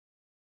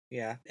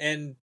 Yeah,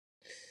 and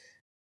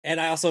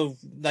I also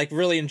like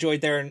really enjoyed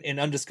there in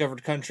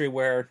Undiscovered Country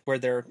where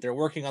they're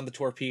working on the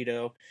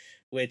torpedo,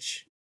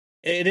 which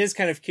it is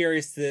kind of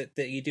curious that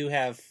you do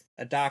have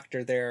a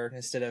doctor there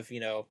instead of,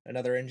 you know,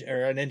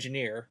 an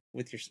engineer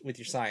with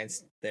your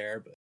science there.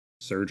 But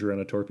surgery on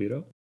a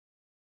torpedo.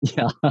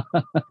 Yeah,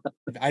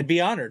 I'd be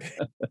honored.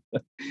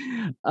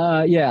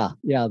 Yeah.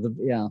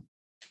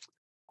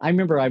 I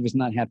remember I was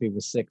not happy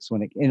with 6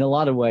 when in a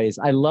lot of ways,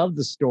 I love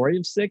the story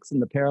of 6 and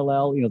the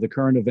parallel, you know, the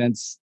current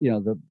events, you know,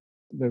 the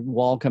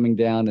wall coming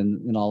down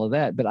and all of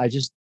that. But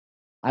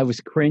I was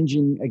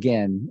cringing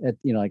again at,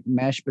 you know, like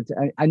mashed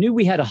potato. I knew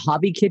we had a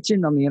hobby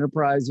kitchen on the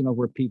Enterprise, you know,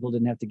 where people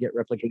didn't have to get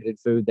replicated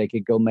food. They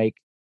could go make,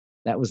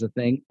 that was a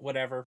thing.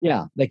 Whatever.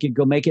 Yeah. They could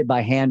go make it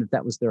by hand if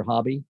that was their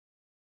hobby.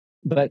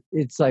 But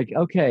it's like,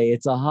 okay,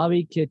 it's a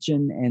hobby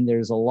kitchen and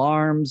there's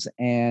alarms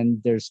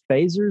and there's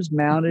phasers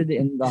mounted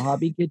in the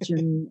hobby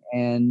kitchen,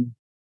 and,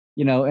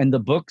 you know, and the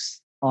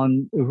books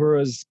on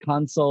Uhura's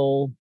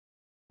console.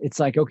 It's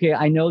like, okay,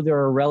 I know there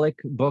are relic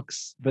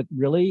books, but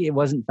really it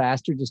wasn't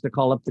faster just to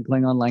call up the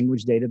Klingon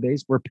language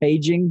database. We're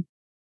paging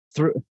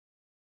through.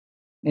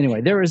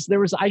 Anyway, I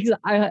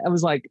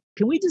was like,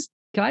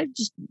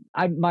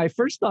 my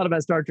first thought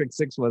about Star Trek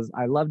 6 was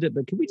I loved it,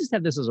 but can we just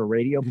have this as a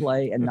radio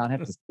play and not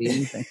have to see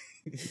anything?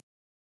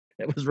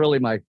 That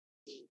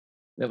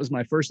was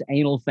my first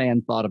anal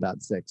fan thought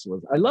about 6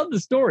 was I love the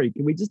story.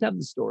 Can we just have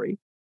the story?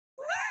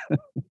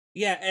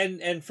 Yeah,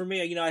 and for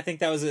me, you know, I think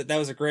that was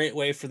a great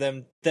way for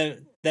them that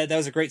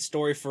was a great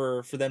story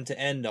for them to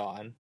end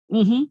on.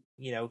 Mm-hmm.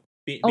 You know,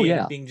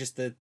 being just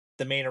the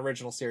main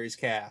original series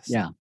cast.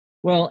 Yeah.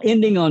 Well,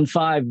 ending on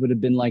 5 would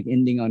have been like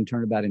ending on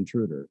Turnabout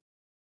Intruder.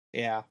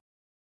 Yeah.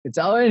 It's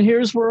and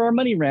here's where our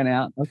money ran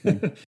out.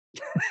 Okay.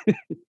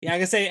 Yeah, I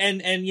can say,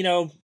 and you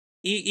know,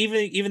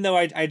 even though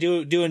I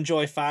do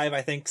enjoy 5,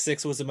 I think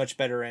 6 was a much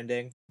better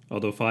ending.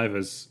 Although 5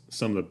 has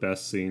some of the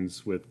best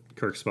scenes with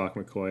Kirk, Spock,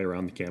 McCoy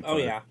around the campfire. Oh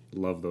yeah,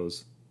 love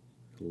those.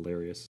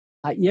 Hilarious.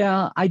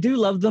 Yeah, I do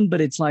love them, but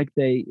it's like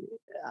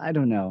I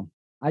don't know.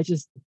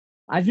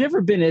 I've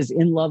never been as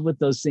in love with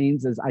those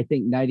scenes as I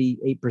think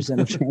 98%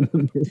 of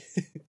fandom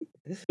is.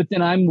 But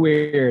then I'm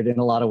weird in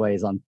a lot of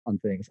ways on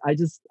things. I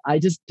just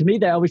to me,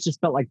 they always just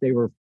felt like they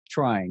were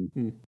trying.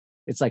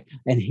 It's like,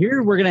 and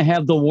here we're going to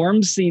have the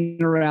warm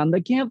scene around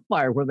the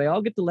campfire where they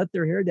all get to let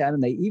their hair down,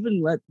 and they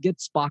even get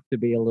Spock to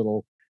be a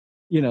little,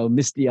 you know,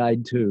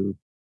 misty-eyed too.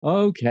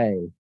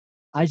 Okay.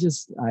 I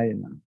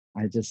don't know.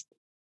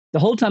 The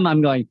whole time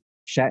I'm going,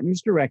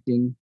 Shatner's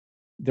directing,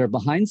 they're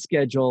behind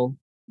schedule,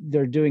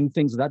 they're doing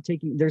things without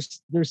taking, there's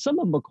some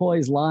of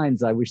McCoy's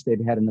lines I wish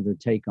they'd had another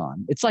take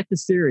on. It's like the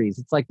series.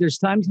 It's like there's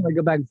times when I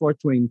go back and forth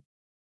between,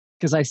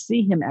 because I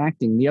see him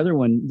acting. The other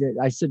one,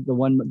 I said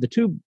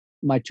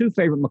my two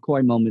favorite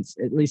McCoy moments,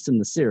 at least in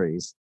the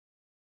series,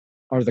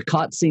 are the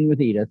cot scene with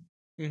Edith,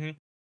 mm-hmm.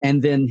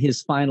 and then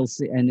his final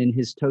scene, and then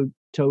his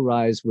toe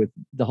rise with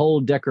the whole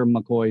Decker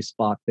McCoy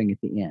Spock thing at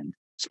the end.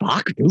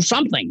 Spock, do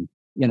something,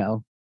 you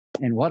know,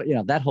 and what, you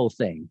know, that whole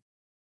thing.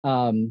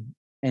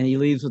 And he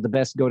leaves with the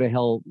best go to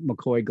hell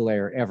McCoy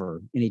glare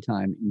ever,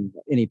 anytime,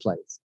 any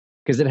place.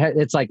 Because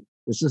it's like,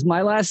 this is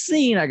my last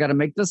scene. I got to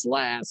make this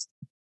last.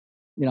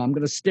 You know, I'm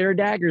going to stare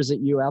daggers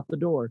at you out the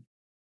door.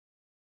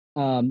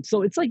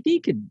 So it's like he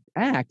could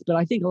act, but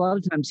I think a lot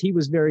of times he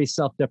was very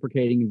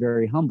self-deprecating and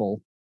very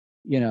humble.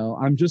 You know,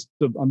 I'm just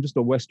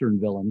a Western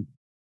villain.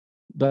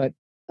 But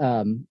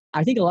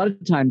I think a lot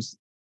of times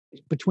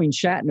between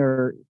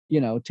Shatner, you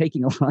know,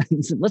 taking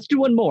lines and let's do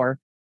one more.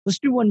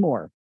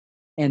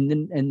 And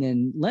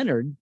then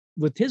Leonard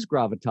with his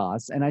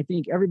gravitas. And I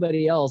think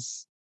everybody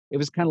else, it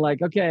was kind of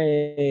like,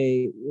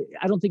 okay,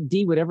 I don't think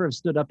Dee would ever have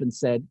stood up and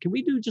said, can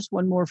we do just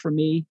one more for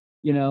me?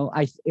 You know,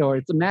 or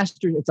it's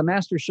a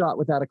master shot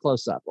without a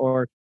close-up.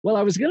 Or, well,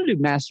 I was going to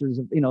do masters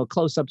of, you know,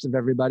 close-ups of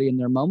everybody in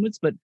their moments,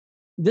 but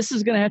this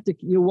is going to have to,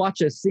 you watch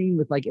a scene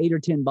with like 8 or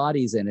 10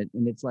 bodies in it.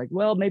 And it's like,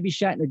 well, maybe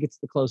Shatner gets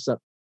the close-up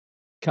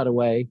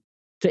cutaway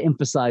to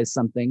emphasize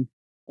something.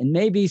 And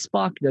maybe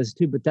Spock does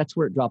too, but that's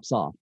where it drops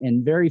off.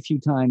 And very few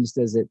times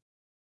does it,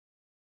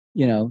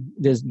 you know,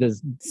 does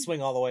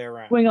swing all the way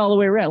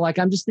around. Like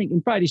I'm just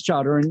thinking Friday's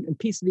Charter and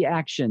Piece of the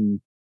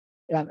Action.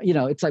 You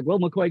know, it's like, well,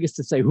 McCoy gets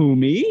to say, who,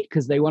 me?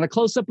 Because they want to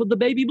close up with the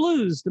baby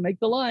blues to make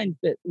the line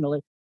fit. You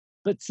know,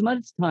 but some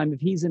other time, if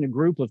he's in a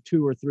group of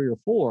 2 or 3 or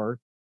 4,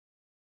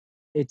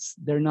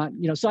 they're not,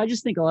 you know. So I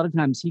just think a lot of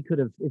times he could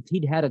have, if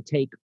he'd had a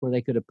take where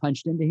they could have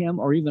punched into him,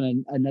 or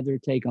even another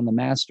take on the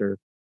master,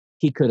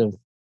 he could have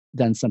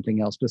done something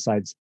else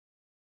besides,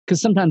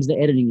 because sometimes the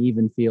editing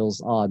even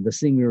feels odd. The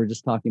scene we were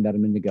just talking about a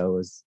minute ago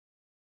is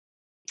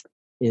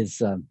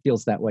is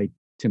feels that way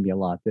to me a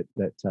lot.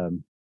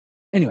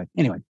 Anyway,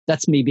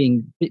 that's me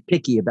being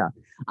picky about.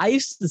 I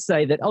used to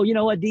say that, oh, you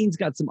know what, Dean's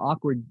got some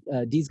awkward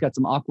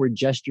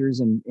gestures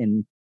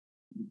and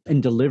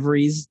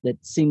deliveries that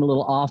seem a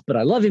little off, but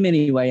I love him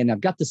anyway, and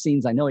I've got the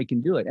scenes, I know he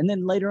can do it. And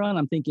then later on,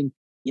 I'm thinking,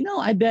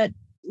 I bet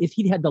if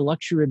he'd had the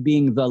luxury of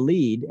being the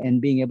lead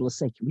and being able to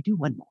say, can we do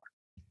one more?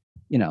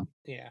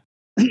 Yeah.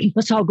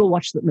 Let's all go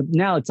watch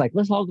now it's like,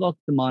 let's all go up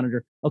to the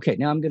monitor. Okay,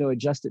 now I'm going to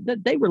adjust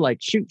it. They were like,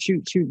 shoot,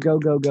 go,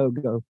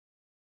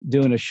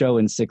 doing a show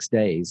in 6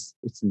 days.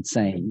 It's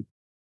insane.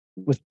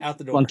 With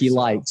funky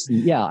lights.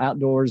 Yeah,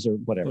 outdoors or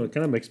whatever. Well, it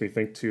kind of makes me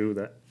think, too,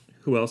 that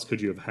who else could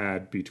you have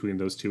had between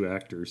those two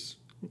actors,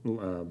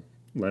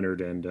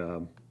 Leonard and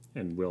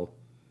Bill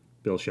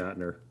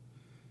Shatner?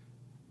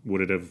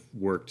 Would it have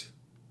worked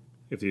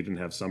if you didn't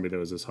have somebody that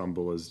was as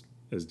humble as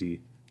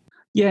Dee?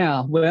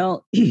 Yeah,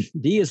 well,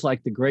 Dee is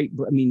like the great.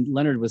 I mean,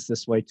 Leonard was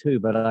this way too,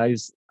 but I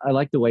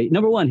like the way.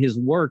 Number one, his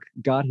work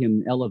got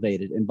him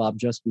elevated, and Bob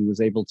Justman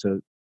was able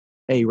to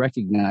A,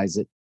 recognize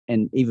it,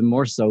 and even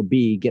more so,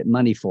 B, get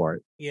money for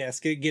it. Yes,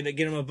 get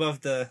him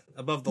above the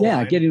line.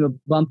 Yeah, get him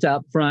bumped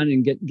out front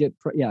and get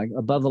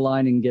above the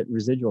line and get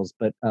residuals.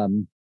 But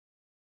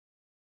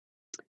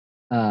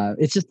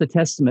it's just a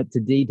testament to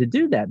Dee to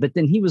do that. But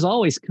then he was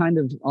always kind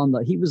of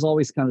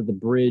the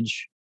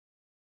bridge.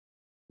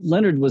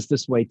 Leonard was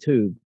this way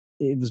too.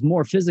 It was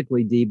more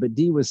physically Dee, but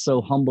Dee was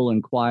so humble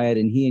and quiet,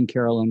 and he and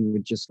Carolyn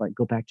would just like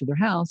go back to their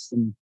house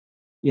and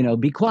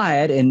be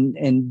quiet and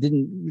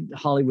didn't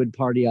Hollywood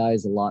party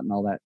eyes a lot and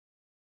all that.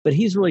 But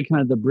he's really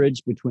kind of the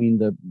bridge between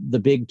the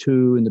big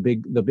two and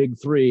the big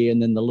three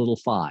and then the little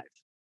five.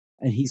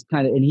 And he's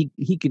kind of, and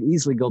he could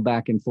easily go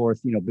back and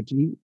forth, but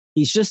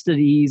he's just at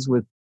ease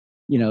with,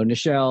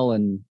 Nichelle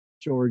and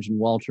George and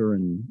Walter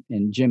and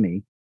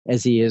Jimmy,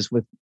 as he is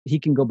with, he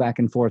can go back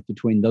and forth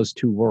between those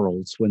two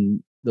worlds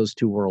when those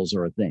two worlds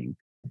are a thing.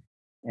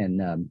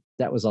 And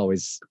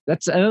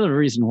that's another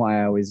reason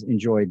why I always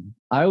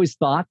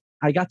thought,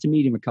 I got to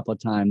meet him a couple of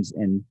times,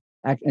 and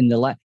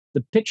the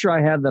picture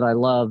I have that I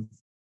love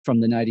from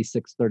the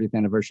 96 30th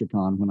anniversary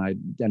con, when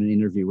I'd done an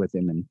interview with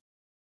him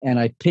and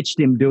I pitched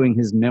him doing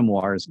his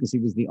memoirs because he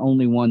was the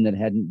only one that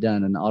hadn't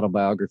done an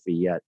autobiography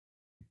yet.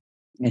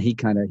 And he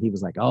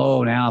was like,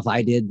 oh, now if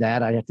I did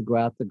that, I'd have to go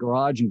out the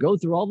garage and go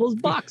through all those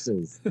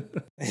boxes,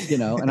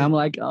 and I'm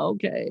like,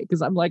 okay.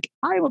 Because I'm like,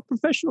 I'm a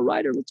professional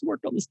writer. Let's work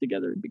on this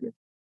together. It'd be great.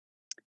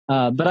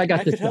 But I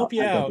could help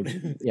you out.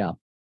 Yeah.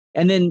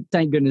 And then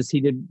thank goodness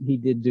he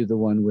did do the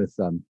one with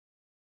the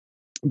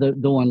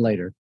one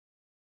later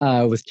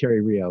with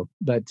Terry Rio.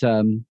 But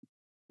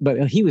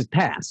he was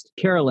passed.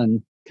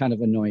 Carolyn kind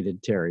of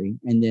anointed Terry.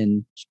 And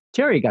then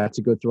Terry got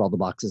to go through all the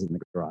boxes in the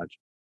garage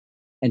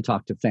and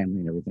talk to family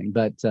and everything.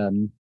 But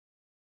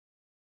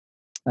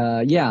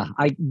yeah,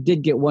 I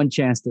did get one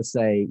chance to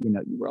say,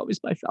 you were always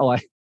my.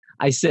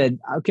 I said,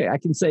 okay, I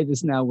can say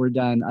this now. We're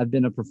done. I've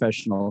been a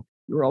professional.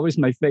 You were always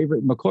my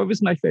favorite. McCoy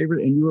was my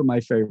favorite, and you were my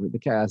favorite. The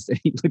cast. And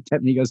he looked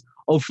at me. He goes,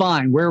 "Oh,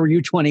 fine. Where were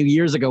you 20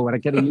 years ago when I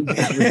could have used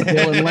that with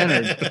Bill and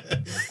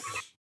Leonard?"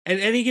 And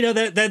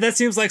that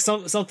seems like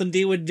something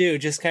Dee would do.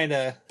 Just kind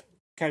of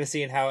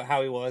seeing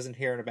how he was and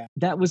hearing about.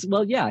 That was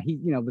yeah. He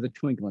with a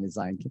twinkle in his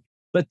eye.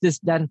 But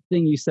that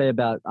thing you say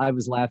about, I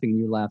was laughing and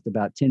you laughed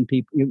about 10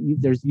 people.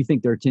 You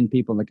think there are 10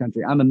 people in the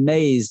country. I'm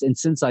amazed. And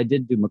since I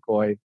did do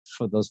McCoy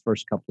for those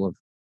first couple of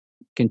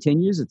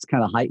continues, it's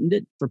kind of heightened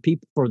it for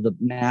the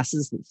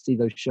masses that see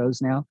those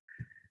shows now.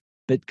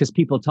 But because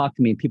people talk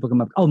to me and people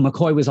come up, oh,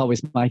 McCoy was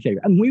always my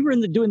favorite. And we were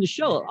doing the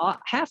show.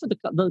 Half of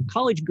the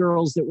college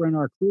girls that were in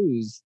our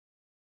crews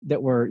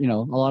that were, a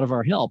lot of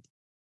our help,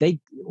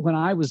 when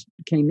I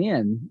came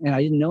in and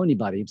I didn't know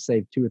anybody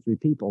save 2 or 3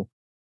 people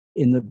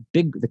in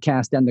the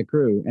cast and the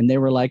crew, and they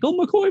were like, oh,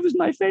 McCoy was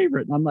my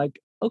favorite. And I'm like,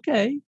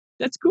 okay,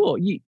 that's cool.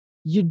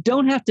 You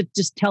don't have to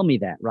just tell me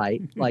that,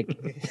 right? Like,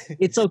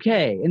 it's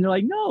okay. And they're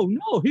like, no,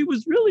 he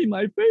was really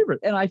my favorite.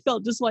 And I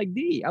felt just like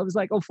Dee. I was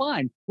like, oh,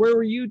 fine. Where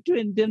were you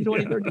in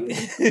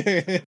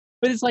 2013?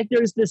 But it's like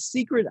there's this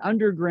secret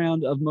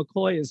underground of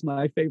McCoy is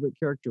my favorite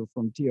character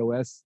from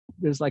TOS.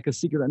 There's like a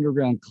secret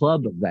underground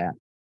club of that.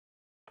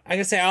 I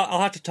gotta say,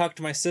 I'll have to talk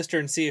to my sister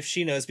and see if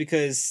she knows,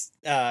 because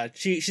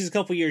she's a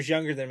couple years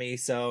younger than me.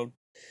 So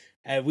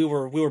we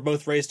were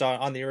both raised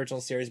on the original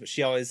series, but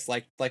she always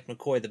liked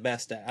McCoy the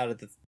best out of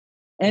the.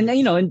 And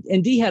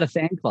and Dee had a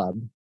fan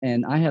club,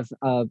 and I have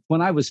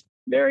when I was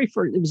very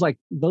first, it was like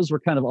those were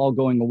kind of all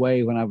going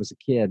away when I was a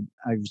kid.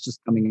 I was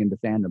just coming into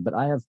fandom, but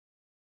I have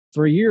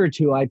for a year or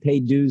two I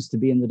paid dues to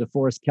be in the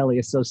DeForest Kelley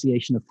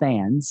Association of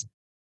Fans,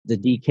 the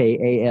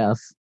DKAF.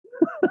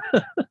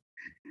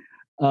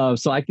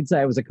 So I could say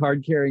I was a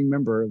card-carrying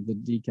member of the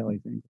Dee Kelley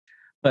thing.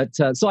 But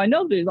so I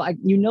know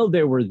that,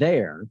 they were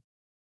there,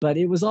 but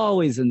it was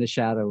always in the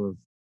shadow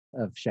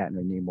of Shatner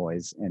and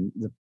Nimoy's and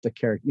the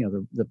character,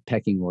 the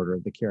pecking order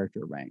of the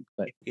character rank.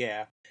 But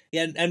yeah.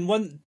 And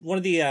one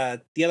of the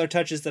other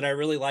touches that I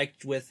really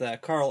liked with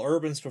Carl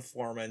Urban's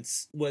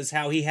performance was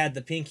how he had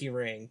the pinky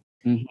ring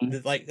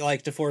like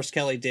DeForest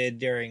Kelley did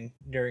during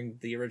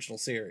the original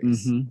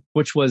series,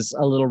 which was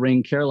a little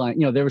ring Caroline.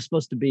 You know, they were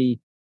supposed to be.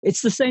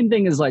 It's the same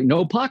thing as like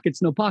no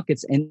pockets,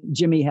 and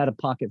Jimmy had a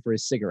pocket for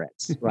his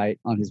cigarettes, right,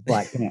 on his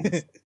black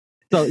pants.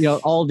 So, you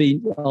know, all the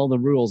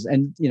rules,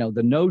 and, you know,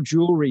 the no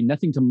jewelry,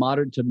 nothing to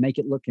modern to make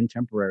it look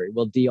contemporary.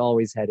 Well, Dee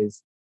always had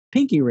his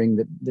pinky ring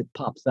that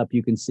pops up.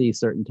 You can see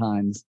certain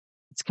times.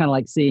 It's kind of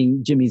like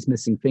seeing Jimmy's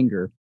missing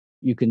finger.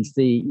 You can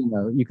see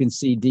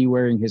Dee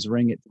wearing his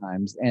ring at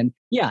times. And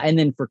yeah, and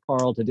then for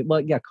Carl to do, well,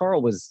 yeah,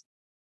 Carl was,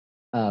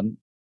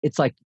 it's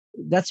like,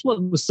 that's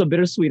what was so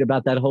bittersweet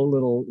about that whole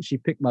little "she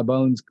picked my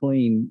bones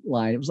clean"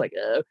 line. It was like,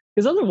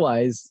 because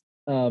otherwise,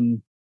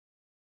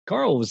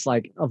 Carl was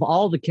like, of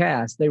all the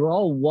cast, they were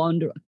all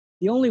wonderful.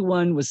 The only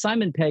one was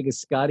Simon Pegg as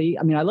Scotty.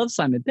 I mean, I love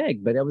Simon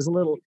Pegg, but it was a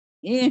little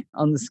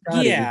on the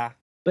Scotty. Yeah.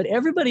 But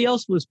everybody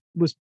else was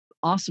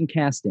awesome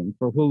casting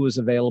for who was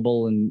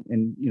available and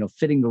you know,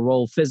 fitting the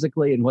role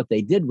physically and what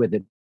they did with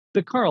it.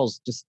 But Carl's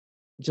just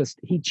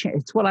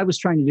it's what I was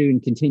trying to do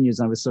and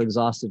continues. I was so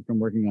exhausted from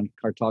working on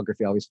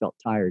cartography. I always felt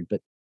tired, but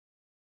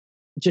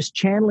just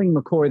channeling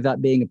McCoy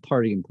without being a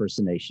party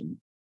impersonation,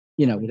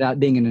 you know, without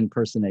being an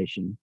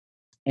impersonation.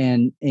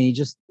 And he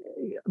just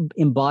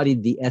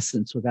embodied the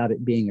essence without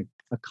it being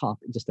a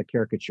just a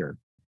caricature.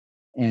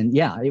 And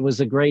yeah, it was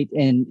a great,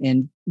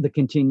 and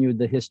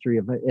the history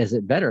of, as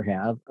it better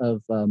have,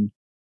 of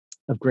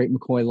great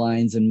McCoy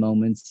lines and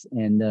moments.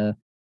 And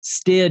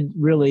Stid,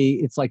 really,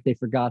 it's like they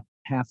forgot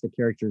half the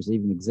characters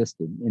even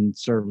existed in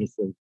service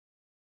of,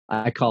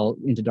 I call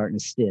Into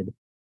Darkness Stid.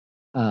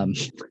 And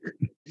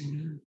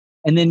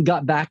then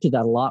got back to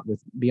that a lot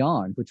with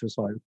Beyond, which was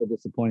so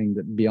disappointing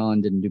that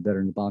Beyond didn't do better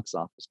in the box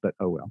office, but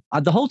oh well.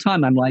 The whole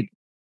time I'm like,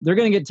 they're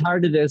going to get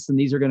tired of this and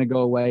these are going to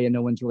go away and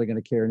no one's really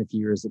going to care in a few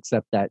years,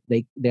 except that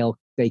they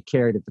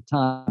cared at the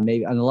time.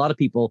 Maybe, and a lot of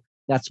people,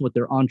 that's what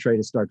their entree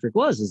to Star Trek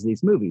is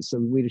these movies. So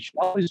we should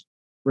always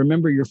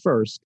remember your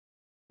first,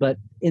 but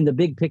in the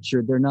big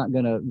picture, they're not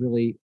going to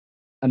really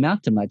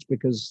amount to much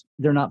because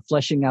they're not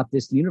fleshing out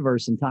this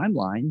universe and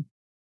timeline.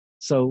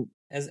 So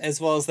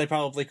as well as they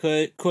probably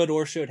could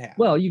or should have.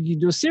 Well, you could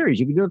do a series,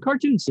 you could do a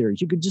cartoon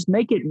series, you could just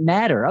make it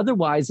matter.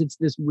 Otherwise, it's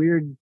this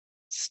weird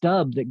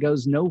stub that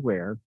goes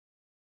nowhere.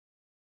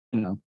 You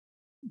know,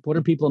 what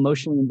are people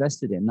emotionally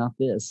invested in? Not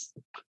this.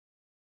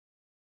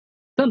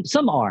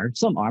 Some are.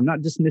 I'm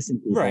not dismissing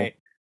people, right?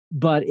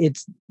 But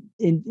it's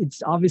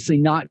obviously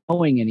not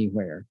going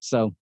anywhere.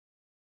 So,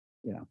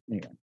 you know,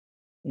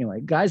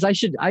 anyway, guys, I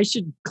should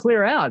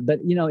clear out.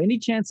 But you know, any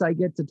chance I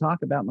get to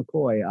talk about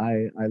McCoy,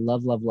 I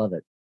love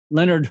it.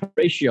 Leonard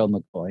Horatio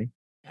McCoy.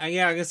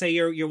 Yeah, I'm gonna say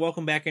you're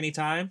welcome back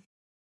anytime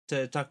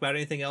to talk about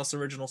anything else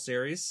original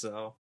series,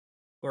 so,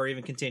 or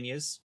even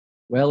continues.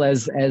 Well,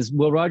 as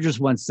Will Rogers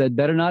once said,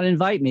 better not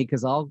invite me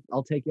because I'll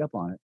take you up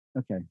on it.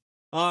 Okay.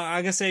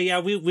 I'm gonna say, yeah,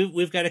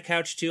 we've got a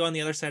couch too on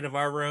the other side of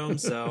our room,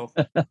 so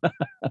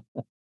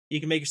you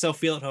can make yourself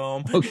feel at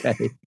home.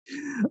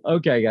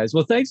 Okay, guys.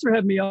 Well, thanks for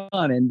having me on,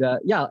 and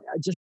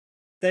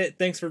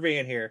thanks for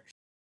being here.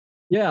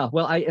 Yeah,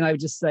 well, I would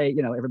just say,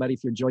 you know, everybody,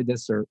 if you enjoyed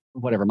this or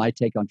whatever, my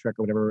take on Trek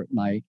or whatever,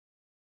 my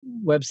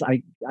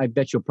website, I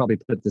bet you'll probably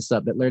put this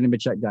up, but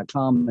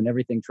LarryNemecek.com and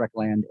everything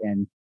Trekland,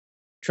 and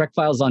Trek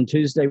Files on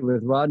Tuesday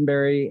with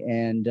Roddenberry,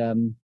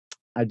 and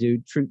I do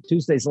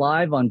Tuesdays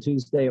live on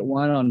Tuesday at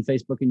 1 on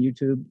Facebook and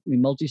YouTube. We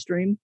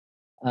multi-stream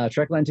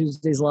Trekland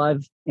Tuesdays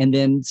live, and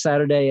then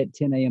Saturday at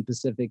 10 a.m.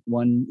 Pacific,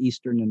 1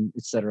 Eastern, and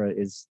etc.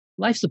 is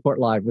Life Support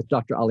Live with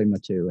Dr. Ali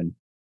Matu. And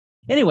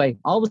anyway,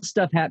 all the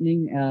stuff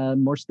happening,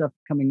 more stuff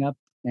coming up,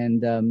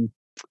 and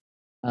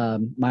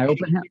my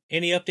open house.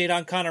 Any update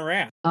on Connor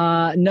Rath?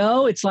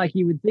 No, it's like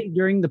you would think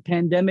during the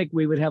pandemic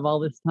we would have all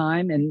this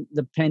time, and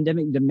the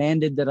pandemic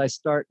demanded that I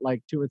start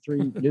like 2 or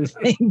 3 new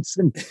things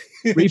and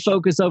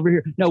refocus over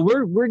here. No, we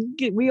are going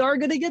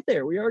to get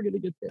there. We are going to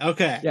get there.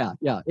 Okay.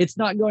 Yeah. It's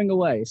not going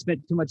away. I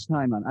spent too much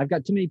time on it. I've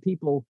got too many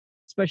people,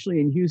 especially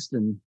in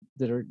Houston,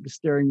 that are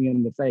staring me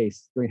in the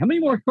face, going, "How many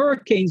more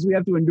hurricanes do we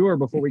have to endure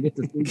before we get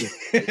to see this?"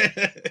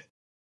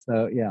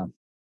 So yeah.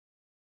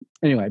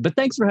 Anyway, but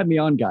thanks for having me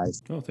on,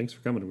 guys. Oh, thanks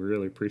for coming. We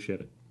really appreciate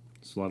it.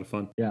 It's a lot of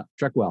fun. Yeah,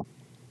 Trek well.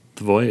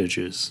 The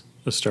Voyages,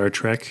 a Star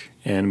Trek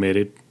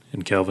animated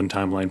and Kelvin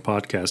Timeline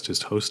podcast,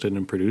 is hosted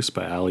and produced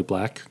by Ali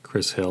Black,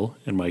 Chris Hill,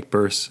 and Mike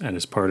Burse, and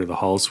is part of the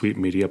Holosuite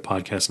Media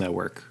Podcast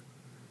Network.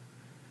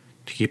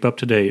 To keep up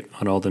to date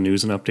on all the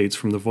news and updates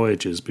from The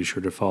Voyages, be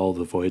sure to follow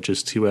The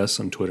Voyages 2S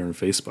on Twitter and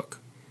Facebook.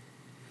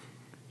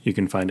 You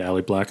can find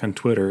Ali Black on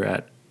Twitter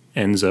at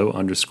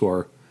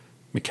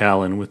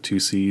Enzo_McAllen with 2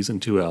 C's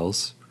and 2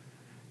 L's.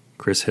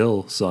 Chris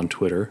Hill is on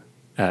Twitter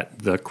at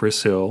the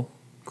Chris Hill,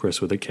 Chris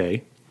with a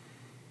K.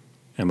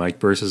 And Mike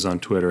Burse is on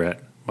Twitter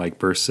at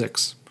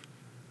MikeBurse6.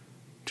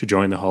 To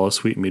join the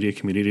Holosuite Media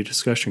Community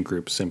Discussion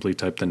Group, simply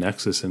type the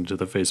Nexus into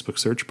the Facebook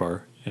search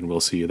bar, and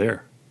we'll see you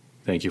there.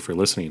 Thank you for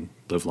listening.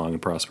 Live long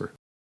and prosper.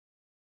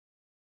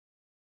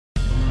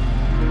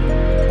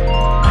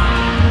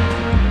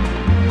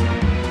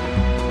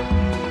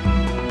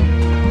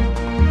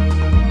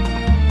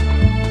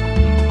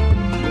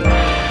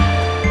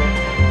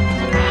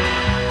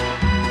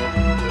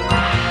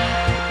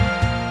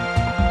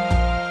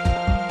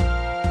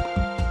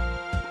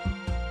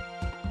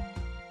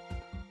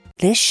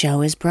 This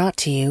show is brought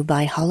to you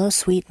by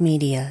Holosuite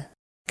Media.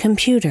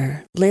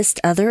 Computer, list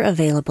other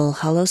available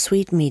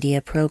Holosuite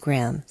Media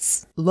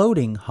programs.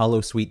 Loading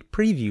Holosuite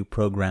preview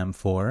program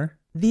for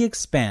The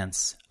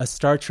Expanse, a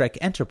Star Trek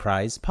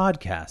Enterprise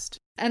podcast.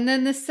 And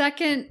then the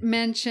second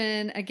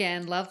mention,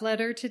 again, love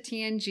letter to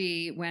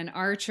TNG, when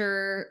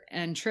Archer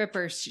and Trip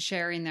are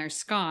sharing their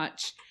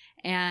scotch.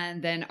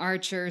 And then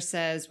Archer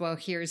says, well,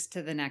 here's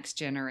to the next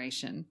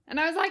generation. And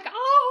I was like,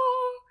 oh.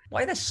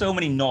 Why are there so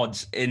many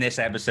nods in this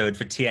episode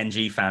for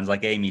TNG fans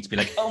like Amy to be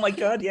like, oh my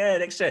God, yeah,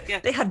 next year.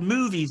 Yeah. They had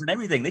movies and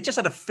everything. They just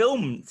had a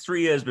film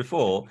 3 years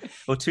before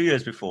or 2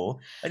 years before.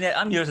 And yet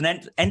I'm here as an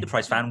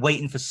Enterprise fan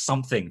waiting for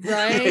something.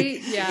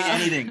 Right? Yeah.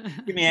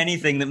 Give me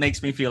anything that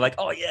makes me feel like,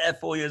 oh yeah,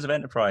 4 years of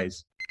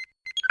Enterprise.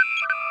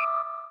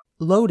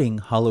 Loading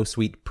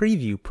Holosuite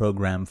preview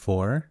program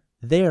for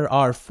There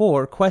Are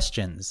Four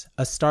Questions,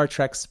 a Star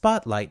Trek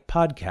Spotlight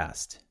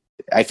podcast.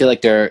 I feel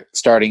like they're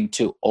starting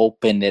to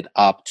open it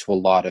up to a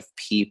lot of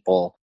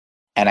people.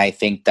 And I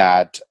think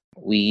that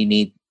we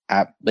need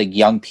like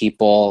young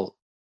people,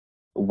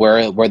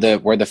 we're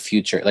the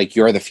future. Like,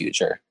 you're the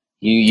future.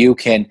 You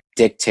can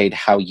dictate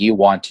how you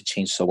want to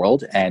change the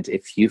world. And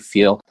if you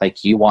feel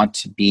like you want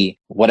to be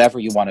whatever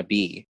you want to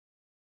be,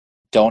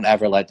 don't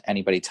ever let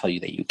anybody tell you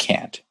that you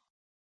can't,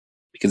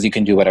 because you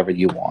can do whatever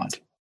you want.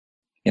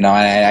 You know,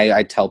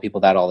 I tell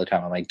people that all the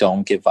time. I'm like,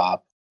 don't give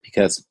up,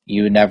 because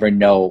you never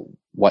know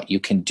what you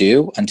can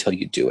do until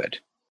you do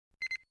it.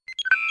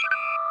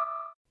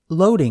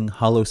 Loading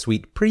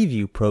Holosuite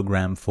preview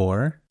program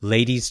for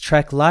Ladies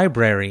Trek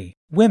Library,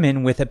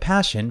 Women with a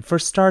Passion for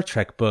Star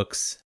Trek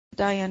Books.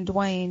 Diane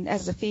Duane,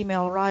 as a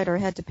female writer,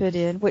 had to put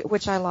in,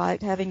 which I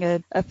liked, having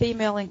a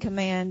female in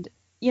command,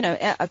 you know,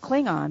 a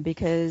Klingon,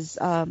 because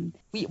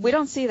we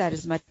don't see that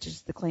as much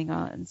as the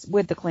Klingons,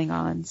 with the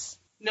Klingons.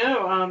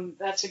 No,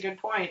 that's a good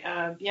point.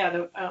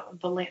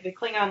 The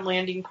Klingon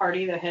landing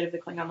party, the head of the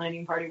Klingon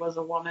landing party was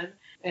a woman.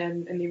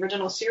 And in the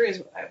original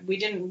series, we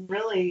didn't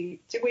really,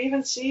 did we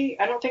even see,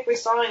 I don't think we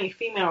saw any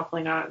female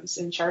Klingons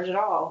in charge at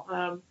all.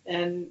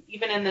 And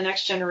even in the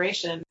Next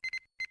Generation.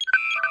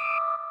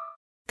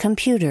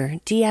 Computer,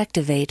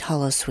 deactivate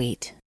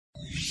Holosuite.